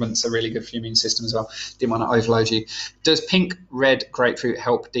supplements are really good for your immune system as well. Didn't want to overload you. Does pink red grapefruit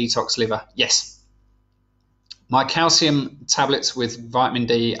help detox liver? Yes. My calcium tablets with vitamin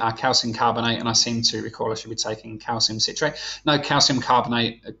D are calcium carbonate, and I seem to recall I should be taking calcium citrate. No, calcium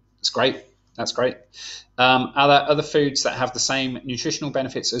carbonate, it's great. That's great. Are there other foods that have the same nutritional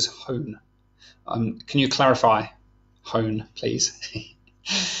benefits as hone? Can you clarify hone, please?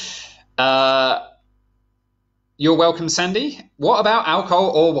 You're welcome, Sandy. What about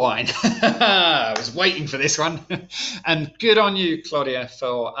alcohol or wine? I was waiting for this one. And good on you, Claudia,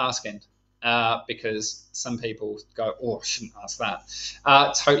 for asking. Because some people go, oh, I shouldn't ask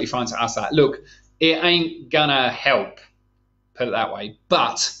that. Totally fine to ask that. Look, it ain't gonna help, put it that way,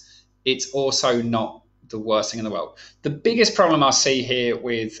 but it's also not the worst thing in the world. The biggest problem I see here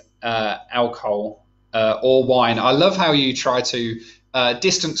with alcohol or wine, I love how you try to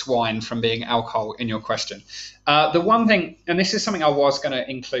distance wine from being alcohol in your question. The one thing, and this is something I was going to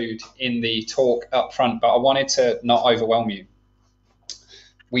include in the talk up front, but I wanted to not overwhelm you.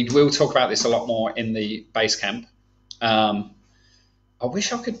 We will talk about this a lot more in the base camp. I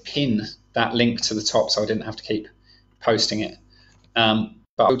wish I could pin that link to the top so I didn't have to keep posting it, but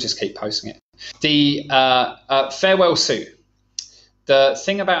I'll just keep posting it. The farewell Sue. The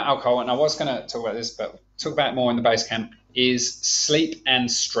thing about alcohol, and I was going to talk about this, but talk about it more in the base camp, is sleep and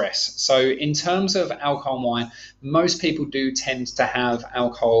stress. So in terms of alcohol and wine, most people do tend to have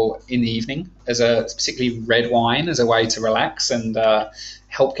alcohol in the evening, as a particularly red wine, as a way to relax and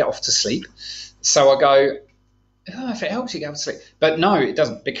help get off to sleep. So I go, oh, if it helps you get off to sleep. But no, it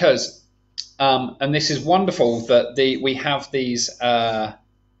doesn't, because And this is wonderful that we have these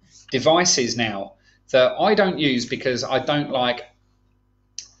devices now that I don't use because I don't like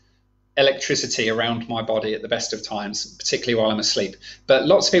electricity around my body at the best of times, particularly while I'm asleep. But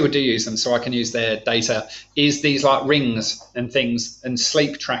lots of people do use them, so I can use their data. Is these like rings and things and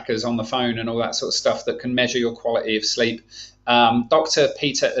sleep trackers on the phone and all that sort of stuff that can measure your quality of sleep. Dr.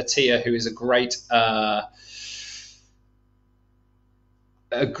 Peter Attia, who is a great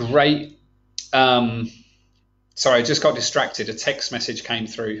sorry, I just got distracted. A text message came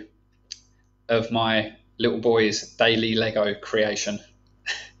through of my little boy's daily Lego creation.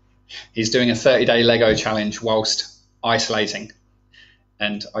 He's doing a 30-day Lego challenge whilst isolating,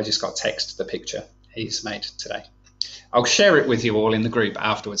 and I just got text the picture he's made today. I'll share it with you all in the group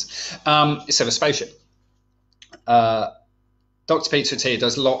afterwards. It's of a spaceship. Dr. Peter T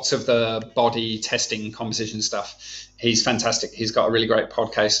does lots of the body testing composition stuff. He's fantastic. He's got a really great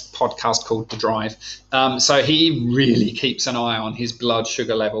podcast called The Drive. So he really keeps an eye on his blood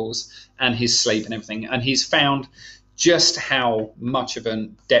sugar levels and his sleep and everything. And he's found just how much of a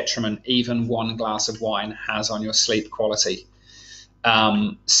detriment even one glass of wine has on your sleep quality.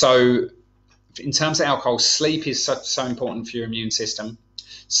 So in terms of alcohol, sleep is so important for your immune system.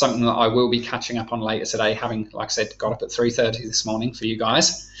 Something that I will be catching up on later today, having, like I said, got up at 3:30 this morning for you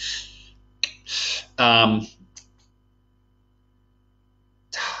guys.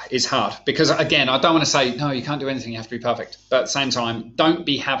 It's hard because, again, I don't want to say, no, you can't do anything, you have to be perfect. But at the same time, don't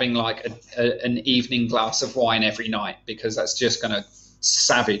be having like an evening glass of wine every night, because that's just going to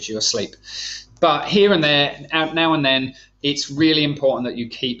savage your sleep. But here and there, now and then, it's really important that you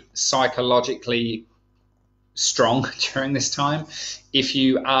keep psychologically strong during this time. If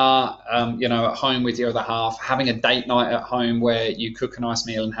you are at home with your other half, having a date night at home where you cook a nice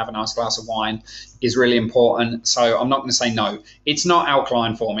meal and have a nice glass of wine is really important. So I'm not going to say no. It's not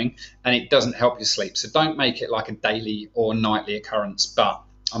alkaline forming and it doesn't help you sleep, so don't make it like a daily or nightly occurrence, but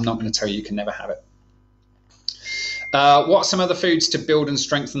I'm not going to tell you can never have it. What are some other foods to build and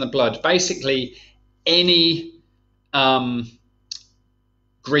strengthen the blood? Basically any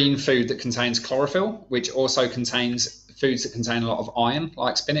green food that contains chlorophyll, which also contains foods that contain a lot of iron,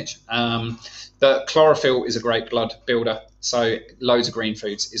 like spinach. The chlorophyll is a great blood builder, so loads of green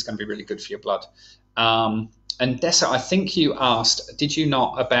foods is going to be really good for your blood. And Dessa, I think you asked, did you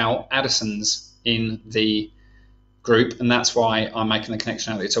not, about Addison's in the group, and that's why I'm making the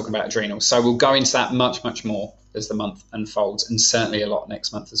connection now that you're talking about adrenals. So we'll go into that much, much more as the month unfolds, and certainly a lot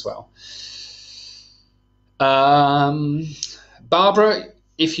next month as well. Barbara,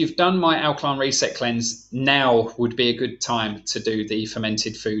 if you've done my alkaline reset cleanse, now would be a good time to do the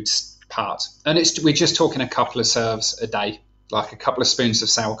fermented foods part. And we're just talking a couple of serves a day, like a couple of spoons of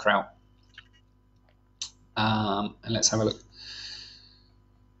sauerkraut. And let's have a look.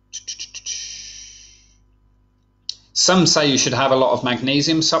 Some say you should have a lot of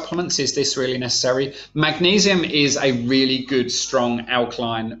magnesium supplements. Is this really necessary? Magnesium is a really good, strong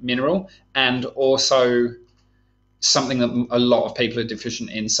alkaline mineral, and also something that a lot of people are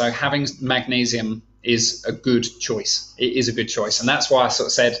deficient in. So having magnesium is a good choice. It is a good choice. And that's why I sort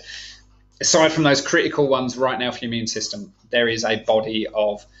of said, aside from those critical ones right now for your immune system, there is a body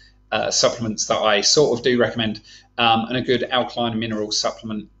of supplements that I sort of do recommend. And a good alkaline mineral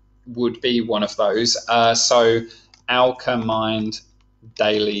supplement would be one of those. So Alkamind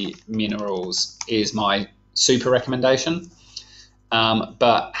Daily Minerals is my super recommendation.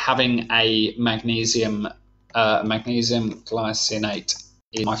 But having a magnesium glycinate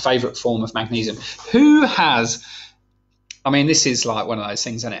is my favorite form of magnesium. Who has, I mean, this is like one of those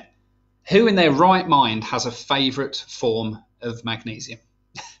things, isn't it? Who in their right mind has a favorite form of magnesium?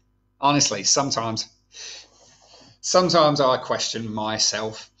 Honestly, sometimes I question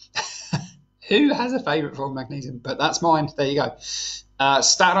myself. Who has a favorite form of magnesium? But that's mine. There you go.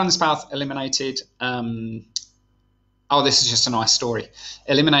 Started on this path, eliminated. Oh, this is just a nice story.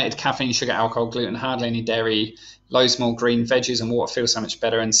 Eliminated caffeine, sugar, alcohol, gluten, hardly any dairy, loads more green veggies and water, feels so much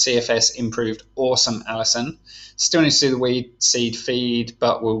better. And CFS improved. Awesome, Alison. Still need to do the weed seed feed,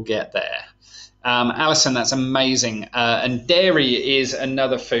 but we'll get there. Alison, that's amazing. And dairy is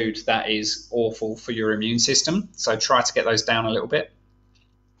another food that is awful for your immune system. So try to get those down a little bit.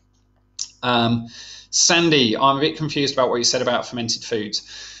 Sandy, I'm a bit confused about what you said about fermented foods.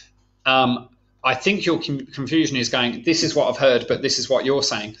 I think your confusion is going, this is what I've heard, but this is what you're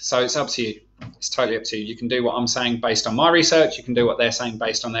saying. So it's up to you. It's totally up to you. You can do what I'm saying based on my research. You can do what they're saying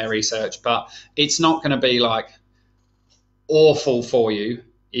based on their research. But it's not going to be like awful for you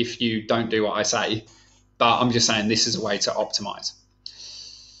if you don't do what I say. But I'm just saying this is a way to optimize.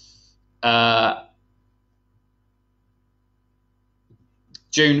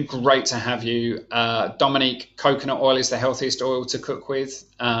 June, great to have you. Dominique, coconut oil is the healthiest oil to cook with.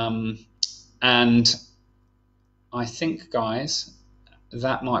 And I think, guys,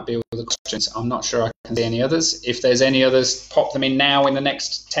 that might be all the questions. I'm not sure I can see any others. If there's any others, pop them in now in the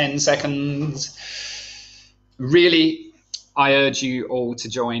next 10 seconds. Really, I urge you all to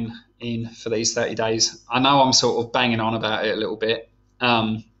join in for these 30 days. I know I'm sort of banging on about it a little bit,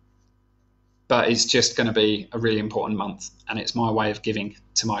 but it's just going to be a really important month, and it's my way of giving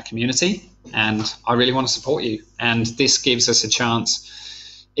to my community, and I really want to support you. And this gives us a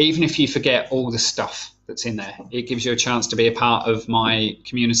chance, even if you forget all the stuff that's in there, it gives you a chance to be a part of my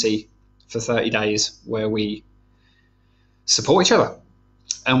community for 30 days where we support each other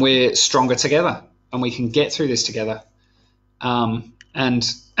and we're stronger together and we can get through this together. And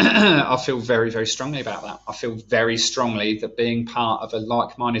I feel very, very strongly about that. I feel very strongly that being part of a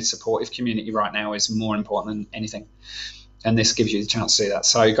like-minded, supportive community right now is more important than anything. And this gives you the chance to do that.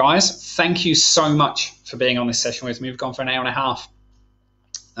 So, guys, thank you so much for being on this session with me. We've gone for an hour and a half.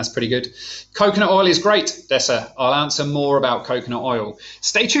 That's pretty good. Coconut oil is great, Dessa. I'll answer more about coconut oil.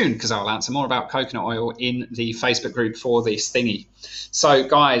 Stay tuned, because I'll answer more about coconut oil in the Facebook group for this thingy. So,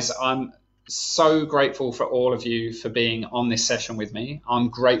 guys, I'm so grateful for all of you for being on this session with me. I'm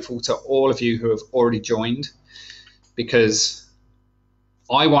grateful to all of you who have already joined, because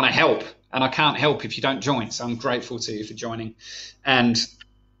I want to help and I can't help if you don't join. So I'm grateful to you for joining, and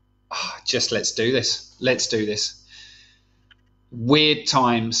just let's do this. Let's do this. Weird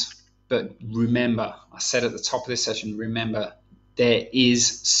times, but remember, I said at the top of this session, remember, there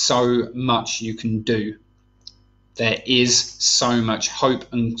is so much you can do. There is so much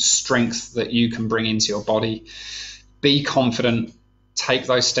hope and strength that you can bring into your body. Be confident, take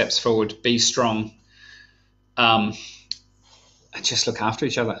those steps forward, be strong, and just look after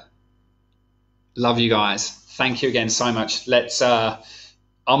each other. Love you guys. Thank you again so much.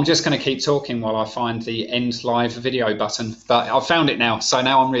 I'm just going to keep talking while I find the end live video button, but I've found it now. So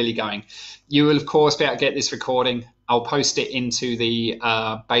now I'm really going. You will, of course, be able to get this recording. I'll post it into the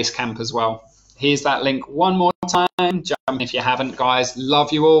Basecamp as well. Here's that link one more time. Jump in if you haven't, guys.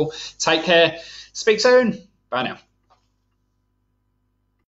 Love you all. Take care. Speak soon. Bye now.